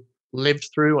all lived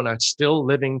through and are still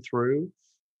living through,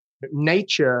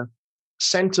 nature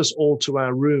sent us all to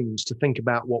our rooms to think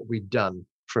about what we'd done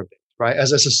for a bit, right?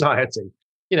 As a society,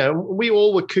 we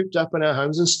all were cooped up in our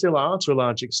homes and still are to a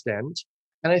large extent.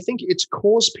 And I think it's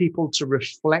caused people to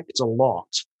reflect a lot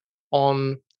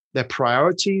on their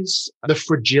priorities, the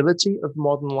fragility of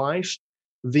modern life,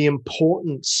 the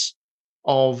importance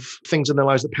of things in their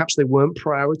lives that perhaps they weren't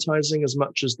prioritizing as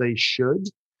much as they should,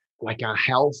 like our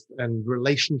health and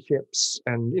relationships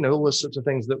and, all those sorts of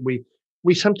things that we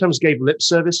sometimes gave lip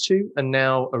service to and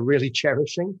now are really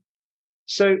cherishing.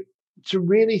 So to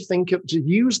really to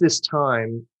use this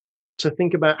time to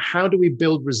think about how do we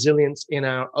build resilience in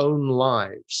our own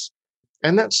lives.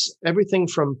 And that's everything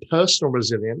from personal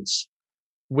resilience,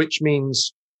 which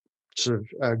means sort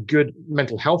of good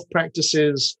mental health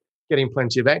practices, getting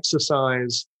plenty of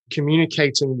exercise,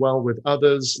 communicating well with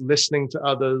others, listening to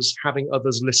others, having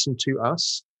others listen to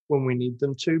us when we need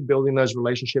them to, building those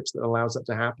relationships that allows that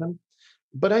to happen.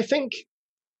 But I think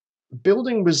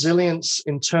building resilience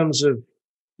in terms of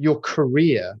your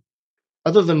career,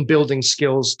 other than building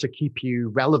skills to keep you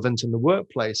relevant in the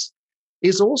workplace,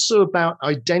 is also about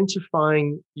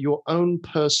identifying your own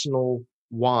personal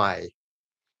why.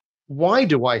 Why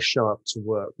do I show up to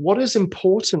work? What is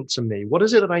important to me? What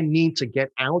is it that I need to get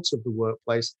out of the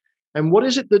workplace? And what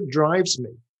is it that drives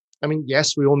me? I mean,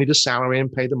 yes, we all need a salary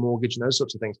and pay the mortgage and those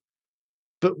sorts of things.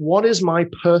 But what is my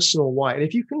personal why? And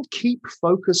if you can keep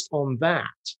focused on that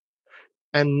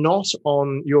and not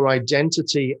on your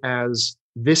identity as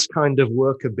this kind of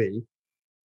worker bee,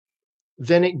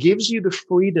 then it gives you the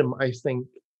freedom, I think,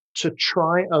 to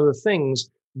try other things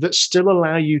that still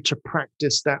allow you to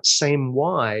practice that same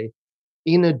why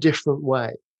in a different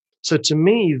way. So to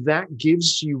me, that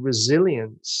gives you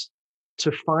resilience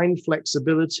to find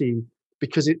flexibility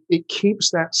because it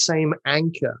keeps that same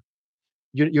anchor.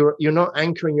 You're not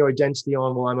anchoring your identity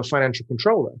on, well, I'm a financial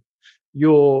controller.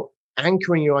 You're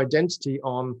anchoring your identity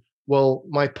on, well,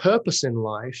 my purpose in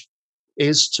life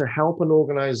is to help an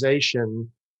organization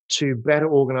to better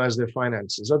organize their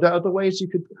finances. Are there other ways you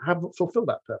could fulfill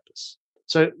that purpose?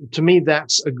 So to me,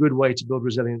 that's a good way to build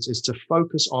resilience, is to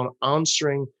focus on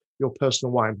answering your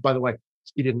personal why. By the way,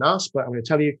 you didn't ask, but I'm going to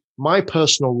tell you, my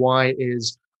personal why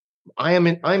is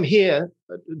I'm here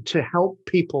to help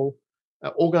people,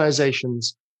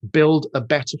 organizations build a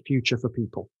better future for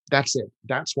people. That's it.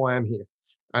 That's why I'm here.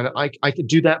 And I could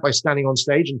do that by standing on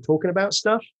stage and talking about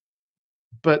stuff.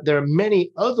 But there are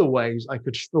many other ways I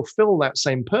could fulfill that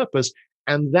same purpose.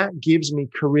 And that gives me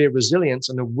career resilience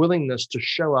and a willingness to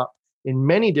show up in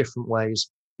many different ways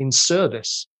in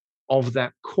service of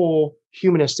that core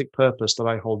humanistic purpose that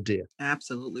I hold dear.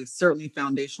 Absolutely. Certainly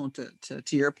foundational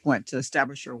to your point, to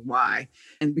establish your why.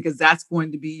 And because that's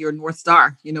going to be your North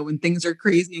Star, when things are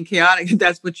crazy and chaotic,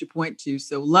 that's what you point to.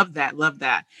 So love that. Love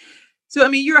that. So, I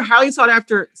mean, you're a highly sought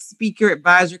after speaker,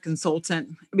 advisor, consultant,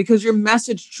 because your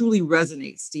message truly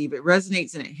resonates, Steve. It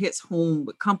resonates and it hits home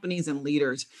with companies and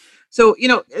leaders. So,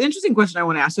 an interesting question I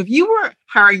want to ask. So if you were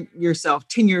hiring yourself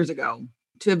 10 years ago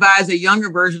to advise a younger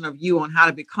version of you on how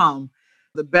to become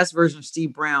the best version of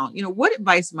Steve Brown, what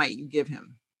advice might you give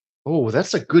him? Oh,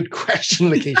 that's a good question,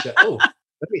 Lakeisha.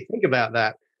 Let me think about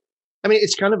that. I mean,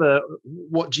 it's kind of a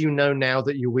what do you know now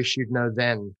that you wish you'd know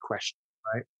then question,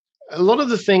 right? A lot of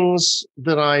the things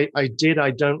that I did,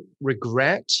 I don't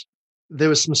regret. There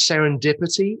was some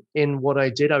serendipity in what I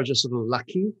did. I was just sort of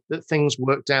lucky that things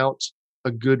worked out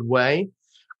a good way.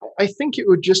 I think it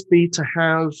would just be to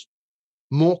have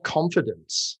more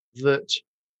confidence that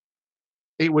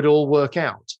it would all work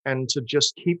out and to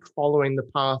just keep following the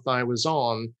path I was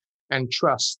on and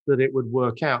trust that it would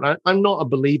work out. I'm not a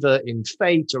believer in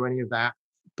fate or any of that,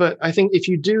 but I think if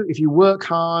you work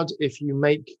hard, if you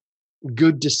make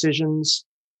good decisions,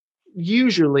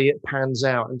 usually it pans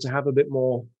out, and to have a bit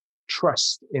more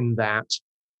trust in that.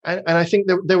 And I think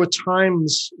there were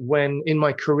times when in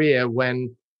my career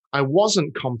when I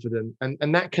wasn't confident,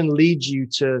 and that can lead you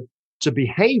to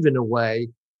behave in a way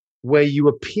where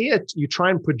you try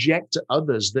and project to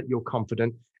others that you're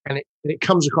confident, and it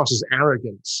comes across as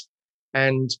arrogance.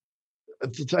 And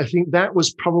I think that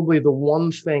was probably the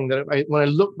one thing that when I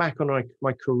look back on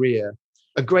my career,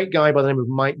 a great guy by the name of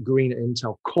Mike Green at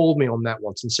Intel called me on that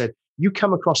once and said, "You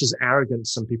come across as arrogant to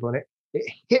some people." And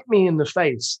it hit me in the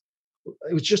face.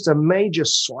 It was just a major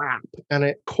slap. And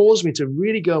it caused me to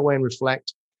really go away and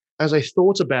reflect. As I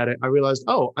thought about it, I realized,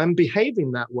 I'm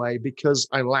behaving that way because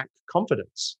I lack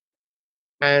confidence.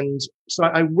 And so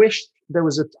I wish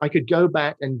I could go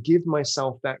back and give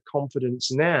myself that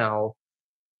confidence now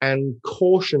and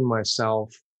caution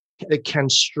myself. It can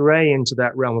stray into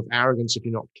that realm of arrogance if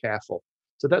you're not careful.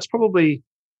 So that's pretty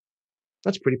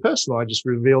personal. I just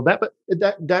revealed that, but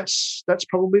that's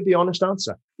probably the honest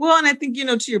answer. Well, and I think,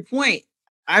 to your point,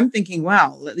 I'm thinking,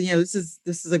 wow, this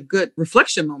is a good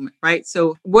reflection moment, right?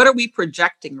 So what are we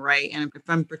projecting, right? And if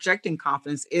I'm projecting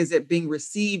confidence, is it being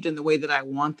received in the way that I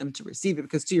want them to receive it?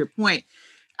 Because to your point,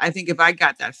 I think if I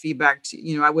got that feedback,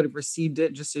 I would have received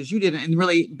it just as you did and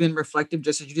really been reflective,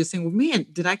 just as you just saying, well, man,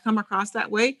 did I come across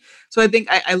that way? So I think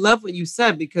I love what you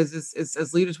said, because it's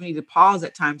as leaders, we need to pause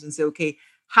at times and say, okay,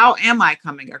 how am I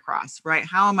coming across, right?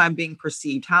 How am I being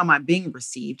perceived? How am I being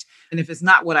received? And if it's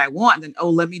not what I want, then,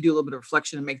 let me do a little bit of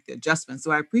reflection and make the adjustment.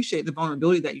 So I appreciate the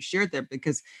vulnerability that you shared there,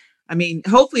 because I mean,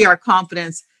 hopefully our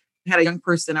confidence. I had a young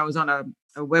person, I was on a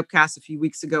webcast a few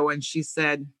weeks ago, and she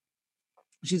said,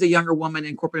 she's a younger woman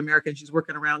in corporate America, and she's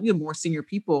working around, more senior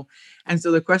people. And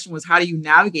so the question was, how do you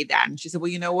navigate that? And she said,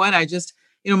 well, you know what? I just,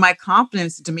 my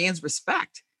confidence demands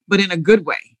respect, but in a good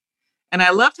way. And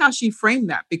I loved how she framed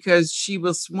that, because she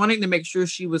was wanting to make sure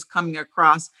she was coming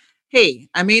across, hey,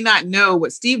 I may not know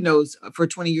what Steve knows for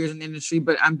 20 years in the industry,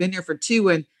 but I've been here for 2,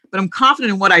 but I'm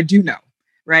confident in what I do know.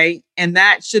 Right. And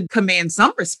that should command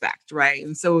some respect. Right.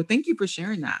 And so thank you for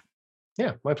sharing that.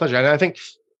 Yeah, my pleasure. And I think,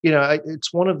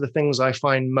 it's one of the things I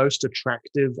find most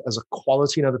attractive as a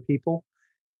quality in other people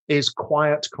is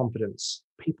quiet confidence.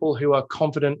 People who are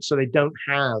confident so they don't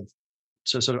have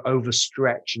to sort of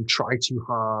overstretch and try too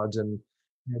hard and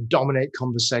dominate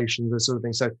conversation, this sort of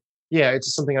thing. So yeah,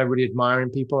 it's something I really admire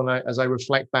in people. And as I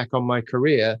reflect back on my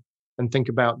career and think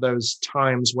about those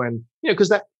times when,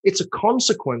 because it's a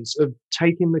consequence of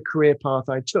taking the career path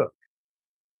I took,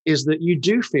 is that you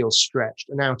do feel stretched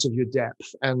and out of your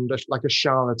depth and like a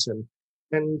charlatan.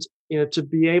 And, to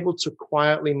be able to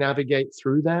quietly navigate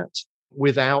through that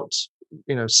without,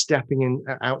 stepping in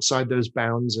outside those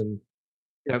bounds and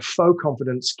faux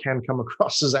confidence can come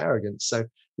across as arrogance. So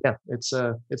yeah, it's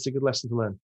a good lesson to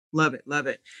learn. Love it, love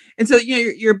it. And so,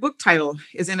 your book title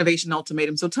is Innovation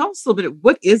Ultimatum. So tell us a little bit,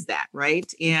 what is that,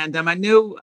 right? And I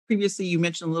know previously you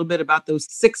mentioned a little bit about those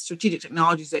 6 strategic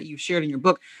technologies that you shared in your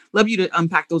book. Love you to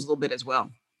unpack those a little bit as well.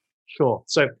 Sure.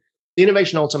 So the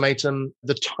Innovation Ultimatum,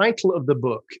 the title of the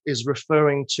book is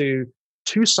referring to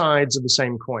two sides of the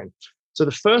same coin. So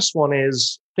the first one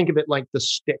is, think of it like the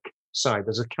stick side.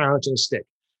 There's a carrot and a stick.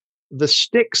 The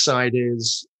stick side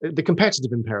is the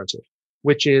competitive imperative,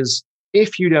 which is,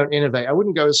 if you don't innovate, I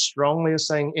wouldn't go as strongly as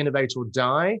saying innovate or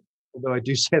die, although I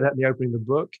do say that in the opening of the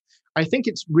book. I think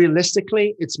it's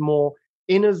realistically, it's more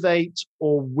innovate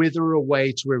or wither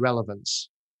away to irrelevance,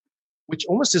 which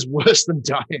almost is worse than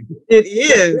dying. It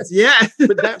is, yeah.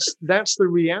 But that's the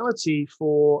reality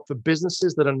for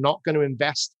businesses that are not going to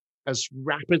invest as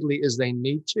rapidly as they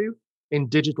need to in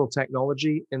digital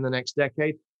technology in the next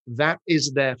decade. That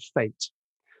is their fate.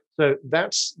 So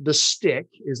that's the stick,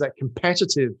 is that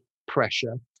competitive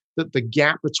pressure, that the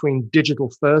gap between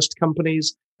digital first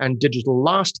companies and digital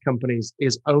last companies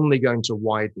is only going to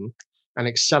widen and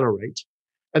accelerate.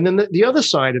 And then the other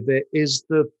side of it is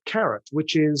the carrot,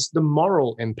 which is the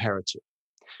moral imperative,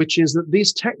 which is that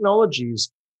these technologies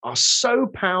are so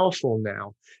powerful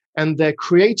now, and their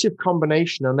creative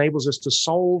combination enables us to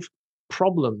solve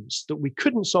problems that we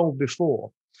couldn't solve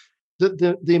before, that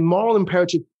the moral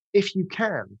imperative, if you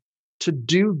can, to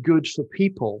do good for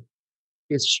people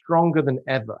is stronger than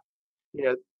ever.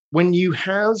 When you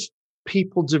have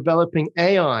people developing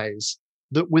AIs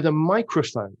that with a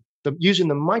microphone, using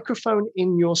the microphone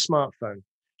in your smartphone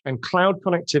and cloud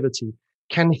connectivity,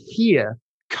 can hear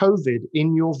COVID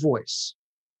in your voice.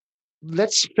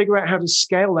 Let's figure out how to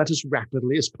scale that as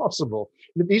rapidly as possible.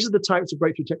 These are the types of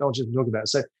breakthrough technologies we talk about.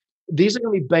 So these are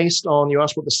going to be based on, you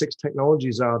asked what the 6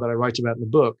 technologies are that I write about in the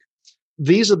book.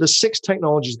 These are the 6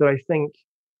 technologies that I think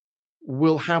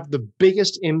will have the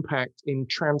biggest impact in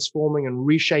transforming and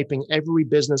reshaping every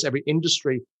business, every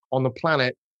industry on the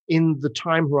planet in the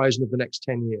time horizon of the next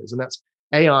 10 years. And that's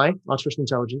AI, artificial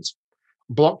intelligence,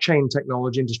 blockchain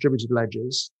technology and distributed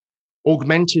ledgers,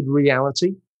 augmented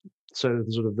reality, so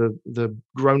sort of the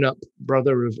grown-up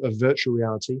brother of virtual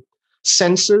reality,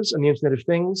 sensors and the Internet of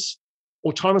Things,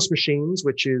 autonomous machines,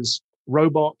 which is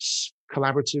robots,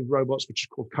 collaborative robots, which is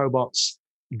called cobots,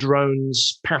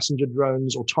 drones, passenger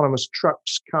drones, autonomous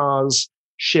trucks, cars,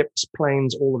 ships,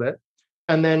 planes, all of it.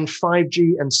 And then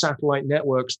 5G and satellite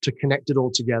networks to connect it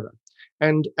all together.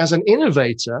 And as an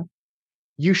innovator,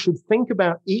 you should think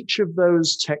about each of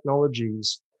those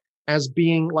technologies as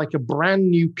being like a brand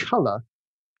new color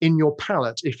in your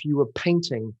palette if you were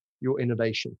painting your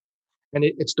innovation. And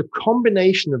it's the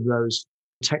combination of those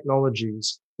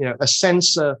technologies, a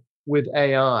sensor with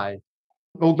AI,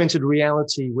 augmented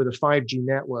reality with a 5G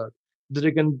network, that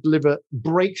are going to deliver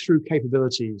breakthrough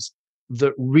capabilities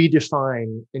that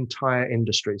redefine entire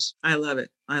industries. I love it.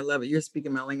 I love it. You're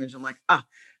speaking my language. I'm like,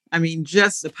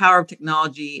 just the power of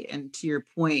technology, and to your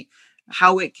point,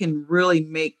 how it can really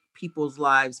make people's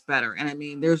lives better. And I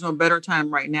mean, there's no better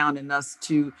time right now than us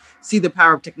to see the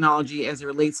power of technology as it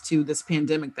relates to this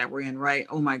pandemic that we're in, right?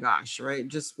 Oh my gosh, right?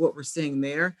 Just what we're seeing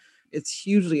there, it's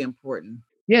hugely important.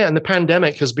 Yeah, and the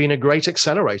pandemic has been a great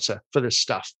accelerator for this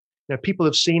stuff. People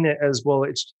have seen it as, well,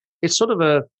 it's sort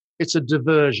of it's a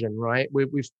diversion, right? We're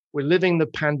living the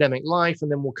pandemic life,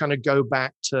 and then we'll kind of go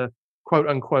back to quote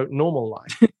unquote normal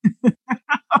life.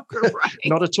 Right.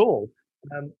 Not at all.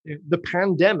 The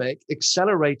pandemic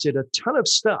accelerated a ton of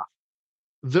stuff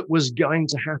that was going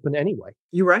to happen anyway.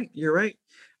 You're right. You're right.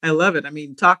 I love it. I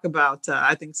mean, talk about,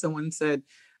 I think someone said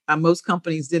most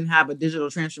companies didn't have a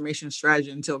digital transformation strategy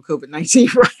until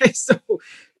COVID-19, right? So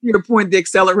your point, the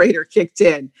accelerator kicked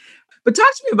in. But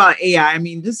talk to me about AI. I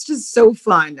mean, this is just so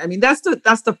fun. I mean, that's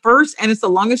the first, and it's the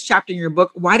longest chapter in your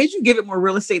book. Why did you give it more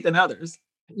real estate than others?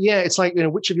 Yeah, it's like,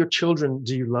 which of your children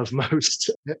do you love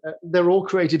most? They're all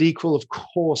created equal. Of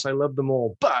course, I love them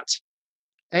all. But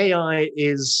AI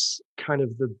is kind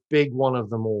of the big one of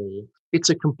them all. It's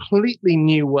a completely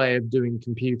new way of doing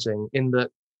computing, in that,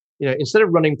 instead of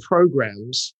running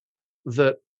programs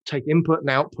that take input and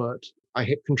output, I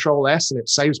hit Control S and it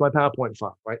saves my PowerPoint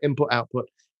file, right? Input, output.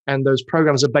 And those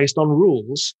programs are based on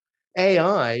rules.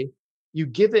 AI, you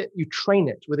train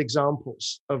it with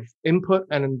examples of input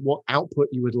and what output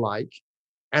you would like.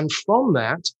 And from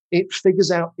that, it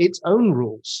figures out its own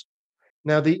rules.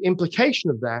 Now, the implication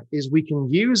of that is we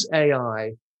can use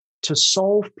AI to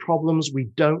solve problems we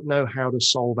don't know how to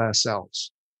solve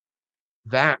ourselves.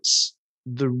 That's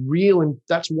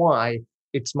why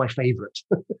it's my favorite.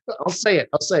 I'll say it.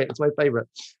 It's my favorite.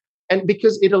 And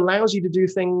because it allows you to do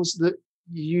things that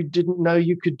you didn't know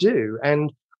you could do.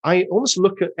 And I almost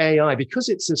look at AI because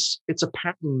it's a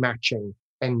pattern matching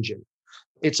engine.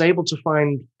 It's able to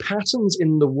find patterns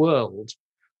in the world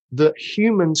that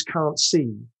humans can't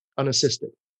see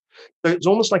unassisted. So it's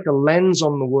almost like a lens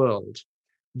on the world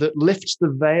that lifts the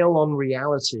veil on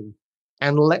reality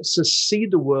and lets us see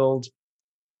the world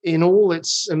in all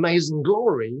its amazing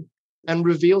glory and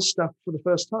reveals stuff for the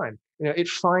first time. It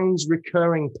finds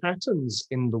recurring patterns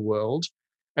in the world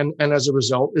and as a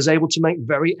result is able to make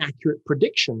very accurate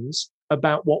predictions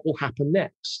about what will happen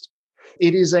next.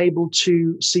 It is able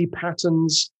to see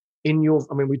patterns in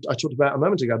I talked about a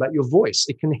moment ago about your voice.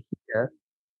 It can hear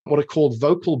what are called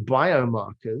vocal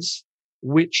biomarkers,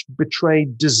 which betray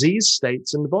disease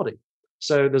states in the body.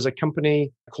 So there's a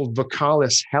company called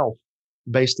Vocalis Health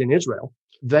based in Israel.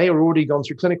 They are already gone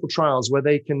through clinical trials where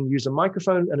they can use a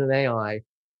microphone and an AI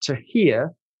to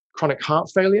hear chronic heart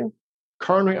failure,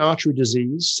 coronary artery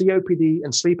disease, COPD,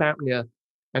 and sleep apnea,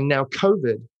 and now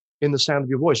COVID in the sound of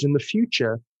your voice. In the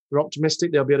future, they're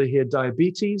optimistic they'll be able to hear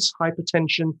diabetes,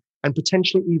 hypertension, and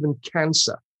potentially even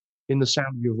cancer in the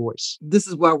sound of your voice. This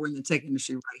is why we're in the tech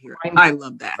industry right here. I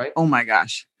love that. Right? Oh my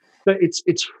gosh. But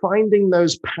it's finding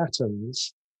those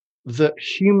patterns that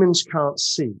humans can't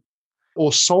see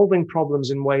or solving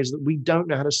problems in ways that we don't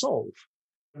know how to solve.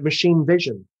 Machine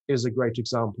vision is a great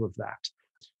example of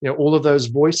that. All of those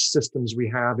voice systems we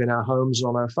have in our homes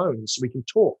on our phones, we can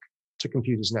talk to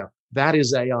computers now. That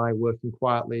is AI working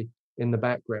quietly in the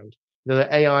background. The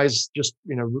AIs just,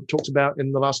 talked about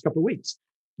in the last couple of weeks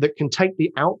that can take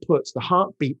the outputs, the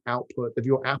heartbeat output of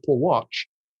your Apple Watch.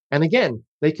 And again,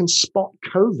 they can spot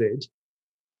COVID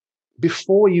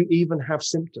before you even have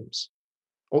symptoms,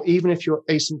 or even if you're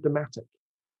asymptomatic.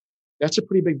 That's a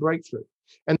pretty big breakthrough.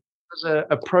 And there's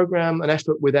a program, an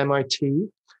effort with MIT,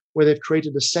 where they've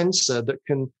created a sensor that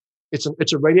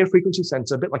it's a radio frequency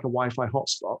sensor, a bit like a Wi-Fi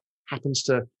hotspot, happens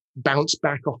to bounce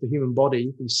back off the human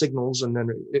body, these signals, and then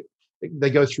they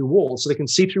go through walls. So they can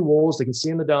see through walls, they can see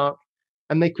in the dark,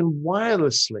 and they can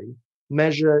wirelessly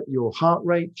measure your heart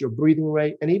rate, your breathing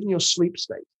rate, and even your sleep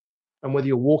state, and whether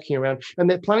you're walking around. And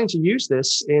they're planning to use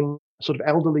this in sort of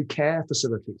elderly care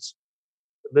facilities,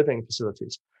 living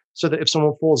facilities, so that if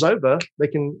someone falls over, they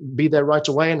can be there right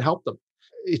away and help them.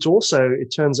 It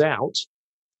turns out,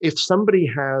 if somebody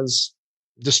has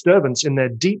disturbance in their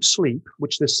deep sleep,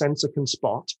 which this sensor can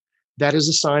spot, that is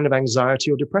a sign of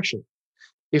anxiety or depression.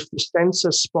 If the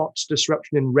sensor spots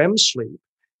disruption in REM sleep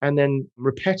and then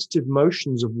repetitive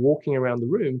motions of walking around the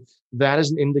room, that is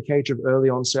an indicator of early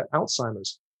onset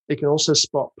Alzheimer's. It can also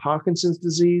spot Parkinson's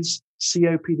disease,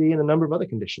 COPD, and a number of other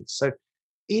conditions. So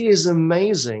it is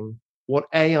amazing what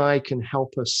AI can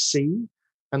help us see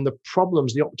and the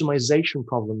problems, the optimization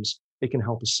problems it can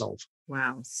help us solve.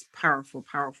 Wow, it's powerful,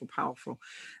 powerful, powerful.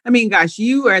 I mean, gosh,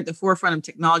 you are at the forefront of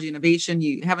technology innovation.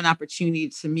 You have an opportunity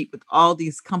to meet with all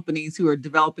these companies who are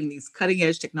developing these cutting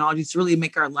edge technologies to really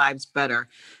make our lives better.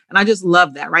 And I just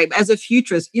love that, right? As a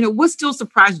futurist, what still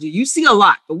surprises you? You see a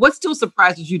lot, but what still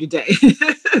surprises you today?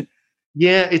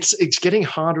 Yeah, it's getting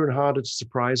harder and harder to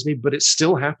surprise me, but it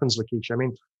still happens, Lakeisha. I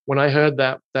mean, when I heard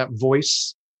that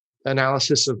voice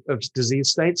analysis of disease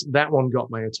states, that one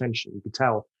got my attention. You could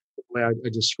tell the way I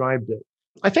described it.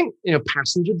 I think,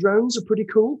 passenger drones are pretty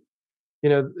cool.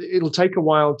 It'll take a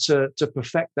while to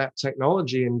perfect that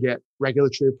technology and get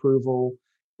regulatory approval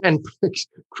and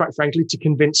quite frankly, to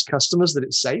convince customers that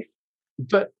it's safe.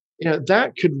 But,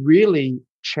 that could really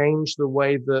change the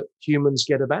way that humans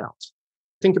get about.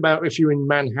 Think about if you're in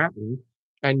Manhattan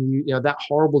and that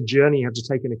horrible journey you have to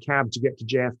take in a cab to get to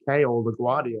JFK or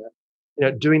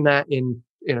LaGuardia, doing that in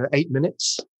 8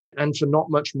 minutes and for not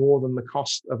much more than the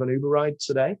cost of an Uber ride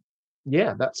today.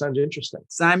 Yeah, that sounds interesting.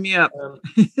 Sign me up.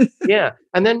 Yeah,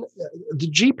 and then the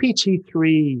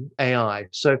GPT-3 AI.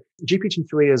 So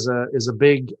GPT-3 is a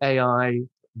big AI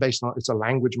based on, it's a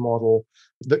language model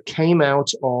that came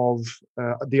out of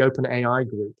the OpenAI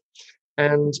group,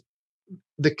 and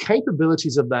the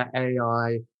capabilities of that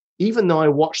AI, even though I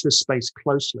watch this space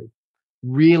closely,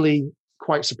 really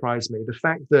quite surprised me. The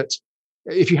fact that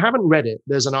if you haven't read it,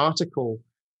 there's an article,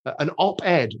 an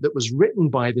op-ed that was written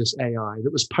by this AI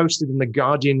that was posted in the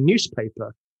Guardian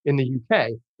newspaper in the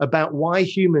UK about why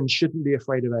humans shouldn't be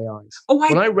afraid of AIs.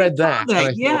 When I read that,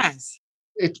 yes,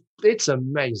 it's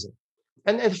amazing.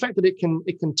 And the fact that it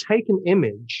can take an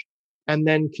image and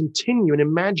then continue and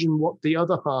imagine what the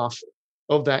other half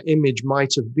of that image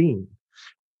might have been.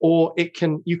 Or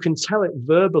you can tell it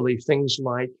verbally things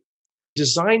like,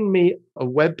 design me a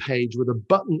web page with a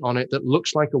button on it that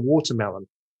looks like a watermelon,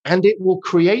 and it will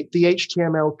create the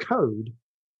HTML code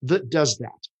that does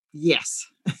that. Yes.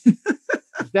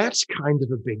 That's kind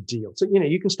of a big deal. So,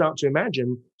 you can start to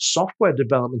imagine software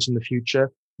development in the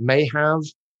future may have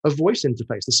a voice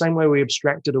interface, the same way we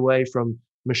abstracted away from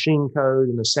machine code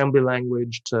and assembly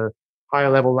language to higher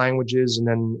level languages and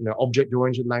then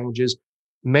object-oriented languages.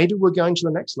 Maybe we're going to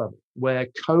the next level where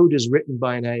code is written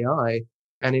by an AI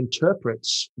and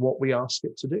interprets what we ask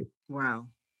it to do. Wow.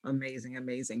 Amazing,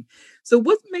 amazing. So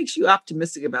what makes you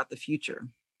optimistic about the future?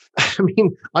 I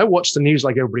mean, I watch the news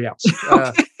like everybody else.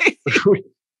 Okay.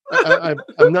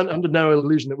 I'm not under no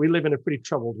illusion that we live in a pretty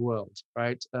troubled world,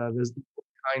 right? There's all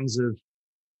kinds of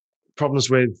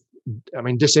problems with,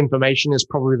 disinformation is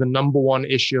probably the number one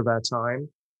issue of our time.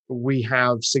 We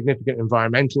have significant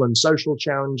environmental and social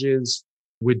challenges.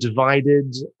 We're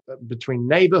divided between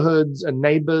neighborhoods and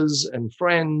neighbors and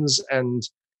friends. And,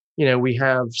 we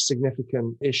have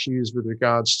significant issues with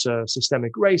regards to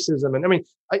systemic racism. And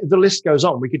the list goes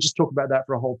on. We could just talk about that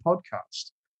for a whole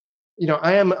podcast.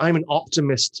 I'm an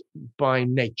optimist by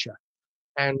nature.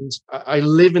 And I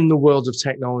live in the world of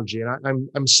technology, and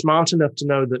I'm smart enough to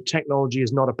know that technology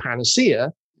is not a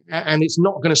panacea, and it's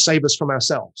not going to save us from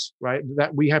ourselves, right?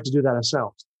 That we have to do that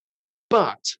ourselves.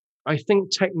 But I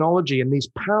think technology and these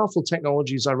powerful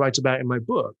technologies I write about in my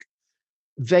book,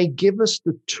 they give us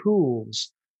the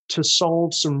tools to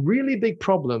solve some really big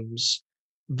problems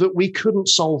that we couldn't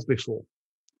solve before.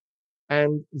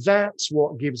 And that's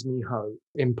what gives me hope,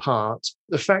 in part.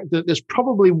 The fact that there's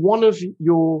probably one of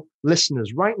your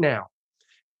listeners right now,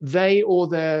 they or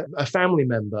a family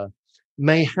member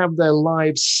may have their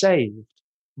lives saved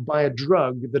by a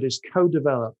drug that is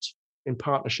co-developed in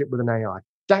partnership with an AI.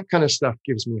 That kind of stuff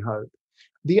gives me hope.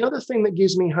 The other thing that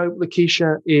gives me hope,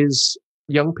 Lakeisha, is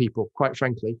young people, quite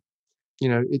frankly.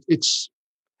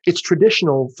 It's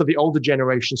traditional for the older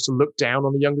generations to look down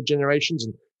on the younger generations.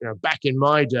 And, back in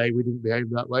my day, we didn't behave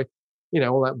that way,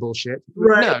 all that bullshit.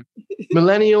 Right. No,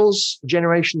 millennials,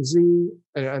 Generation Z,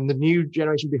 and the new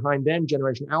generation behind them,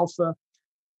 Generation Alpha,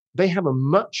 they have a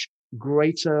much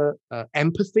greater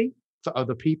empathy for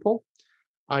other people.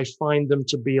 I find them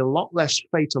to be a lot less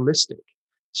fatalistic.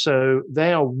 So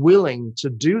they are willing to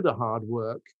do the hard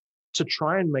work to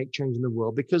try and make change in the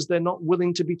world because they're not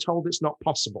willing to be told it's not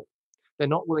possible. They're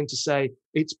not willing to say,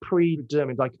 it's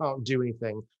predetermined, I can't do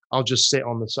anything, I'll just sit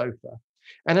on the sofa.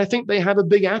 And I think they have a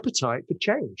big appetite for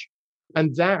change.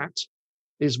 And that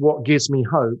is what gives me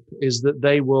hope, is that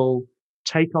they will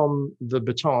take on the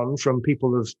baton from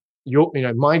people of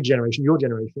my generation, your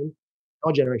generation,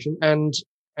 our generation, and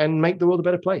make the world a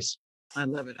better place. I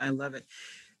love it. I love it.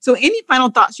 So any final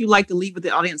thoughts you'd like to leave with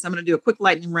the audience? I'm going to do a quick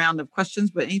lightning round of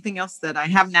questions, but anything else that I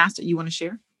haven't asked that you want to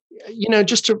share?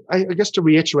 Just to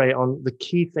reiterate on the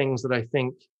key things that I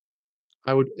think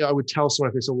I would tell someone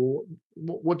if they said, well,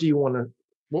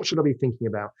 what should I be thinking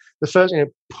about? The first,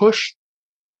 push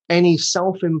any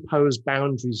self-imposed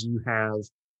boundaries you have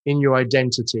in your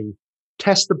identity.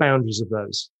 Test the boundaries of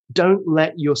those. Don't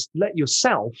let you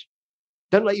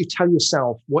tell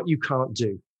yourself what you can't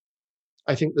do.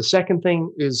 I think the second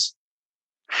thing is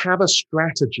have a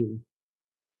strategy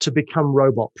to become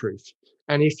robot proof.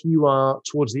 And if you are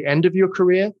towards the end of your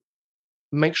career,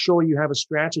 make sure you have a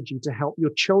strategy to help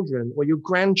your children or your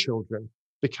grandchildren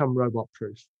become robot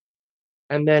proof.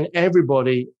 And then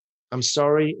everybody, I'm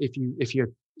sorry if you're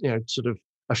sort of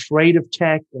afraid of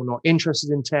tech or not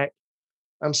interested in tech.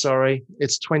 I'm sorry,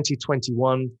 it's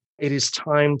 2021. It is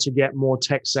time to get more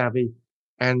tech savvy,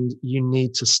 and you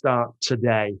need to start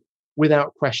today.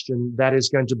 Without question, that is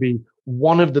going to be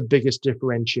one of the biggest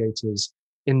differentiators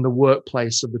in the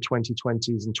workplace of the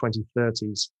 2020s and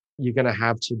 2030s. You're going to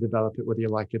have to develop it whether you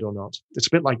like it or not. It's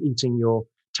a bit like eating your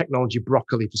technology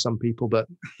broccoli for some people, but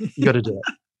you got to do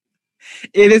it.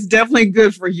 It is definitely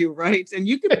good for you, right? And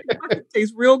you can make it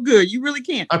taste real good. You really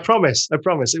can. I promise.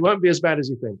 It won't be as bad as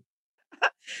you think.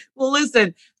 Well,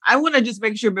 listen, I want to just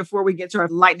make sure before we get to our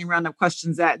lightning round of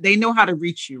questions that they know how to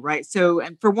reach you, right? So,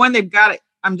 and for one, they've got it.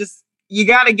 You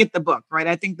got to get the book, right?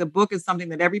 I think the book is something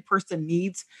that every person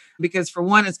needs because for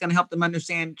one, it's going to help them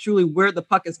understand truly where the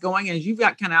puck is going. And as you've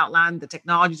got kind of outlined the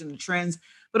technologies and the trends,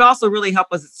 but also really help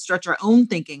us stretch our own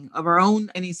thinking of our own,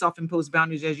 any self-imposed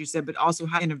boundaries, as you said, but also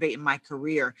how to innovate in my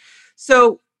career.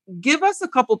 So give us a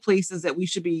couple places that we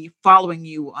should be following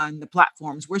you on the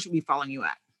platforms. Where should we be following you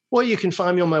at? Well, you can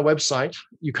find me on my website.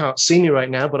 You can't see me right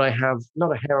now, but I have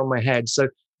not a hair on my head. So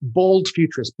Bald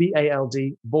Futurist, BALD,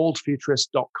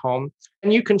 baldfuturist.com.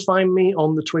 And you can find me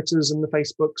on the Twitters and the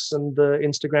Facebooks and the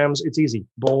Instagrams. It's easy,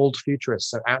 Bald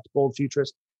Futurist. So at Bald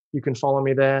Futurist, you can follow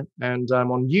me there. And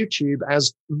I'm on YouTube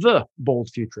as The Bald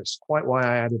Futurist. Quite why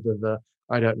I added the,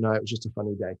 I don't know. It was just a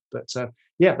funny day. But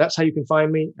yeah, that's how you can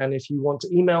find me. And if you want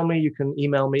to email me, you can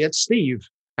email me at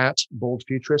at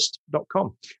baldfuturist.com.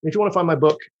 And if you want to find my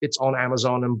book, it's on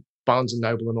Amazon and Barnes &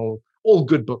 Noble and all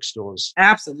good bookstores.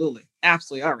 Absolutely.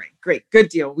 Absolutely. All right. Great. Good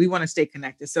deal. We want to stay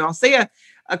connected. So I'll say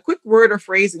a quick word or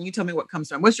phrase and you tell me what comes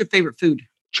from. What's your favorite food?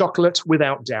 Chocolate,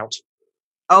 without doubt.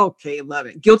 Okay. Love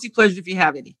it. Guilty pleasure if you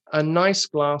have any. A nice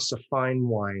glass of fine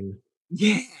wine.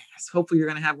 Yes. Hopefully you're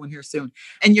going to have one here soon.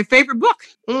 And your favorite book?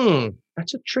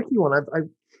 That's a tricky one.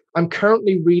 I'm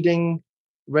currently reading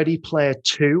Ready Player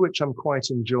 2, which I'm quite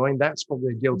enjoying. That's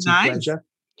probably a guilty pleasure.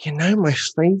 You know, my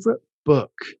favorite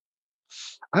book.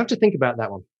 I have to think about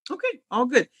that one. Okay. All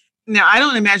good. Now, I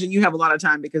don't imagine you have a lot of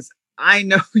time because I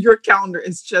know your calendar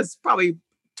is just probably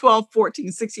 12, 14,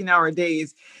 16-hour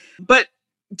days. But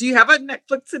do you have a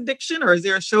Netflix addiction, or is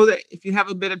there a show that if you have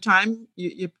a bit of time,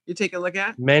 you take a look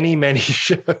at? Many, many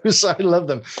shows. I love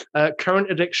them. Current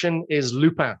addiction is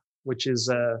Lupin, which is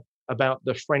about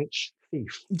the French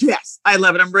thief. Yes, I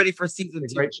love it. I'm ready for season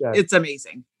 2. Great show. It's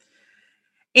amazing.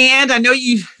 And I know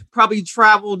you probably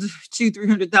traveled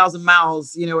 200,000-300,000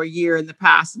 miles, a year in the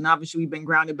past, and obviously we've been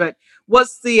grounded. But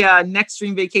what's the next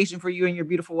dream vacation for you and your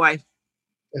beautiful wife?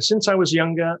 Since I was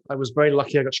younger, I was very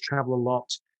lucky. I got to travel a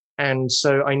lot. And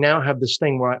so I now have this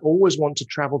thing where I always want to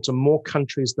travel to more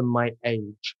countries than my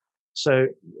age. So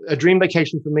a dream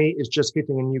vacation for me is just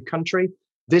hitting a new country.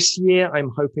 This year,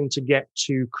 I'm hoping to get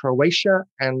to Croatia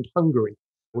and Hungary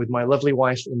with my lovely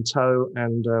wife in tow.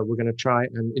 And we're going to try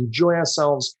and enjoy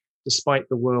ourselves despite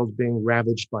the world being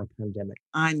ravaged by pandemic.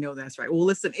 I know that's right. Well,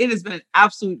 listen, it has been an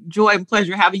absolute joy and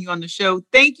pleasure having you on the show.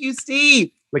 Thank you,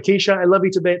 Steve. Lakeisha, I love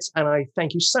you to bits, and I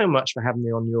thank you so much for having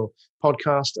me on your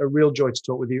podcast. A real joy to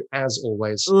talk with you, as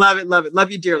always. Love it, love it.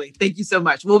 Love you dearly. Thank you so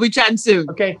much. We'll be chatting soon.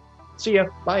 Okay. See ya.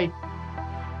 Bye.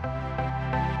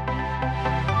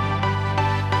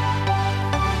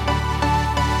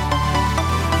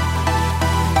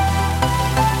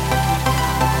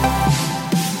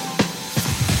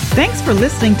 Thanks for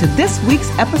listening to this week's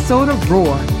episode of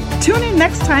Roar. Tune in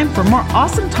next time for more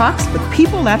awesome talks with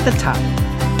people at the top.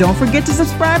 Don't forget to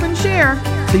subscribe and share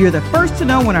so you're the first to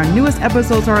know when our newest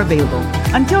episodes are available.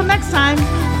 Until next time.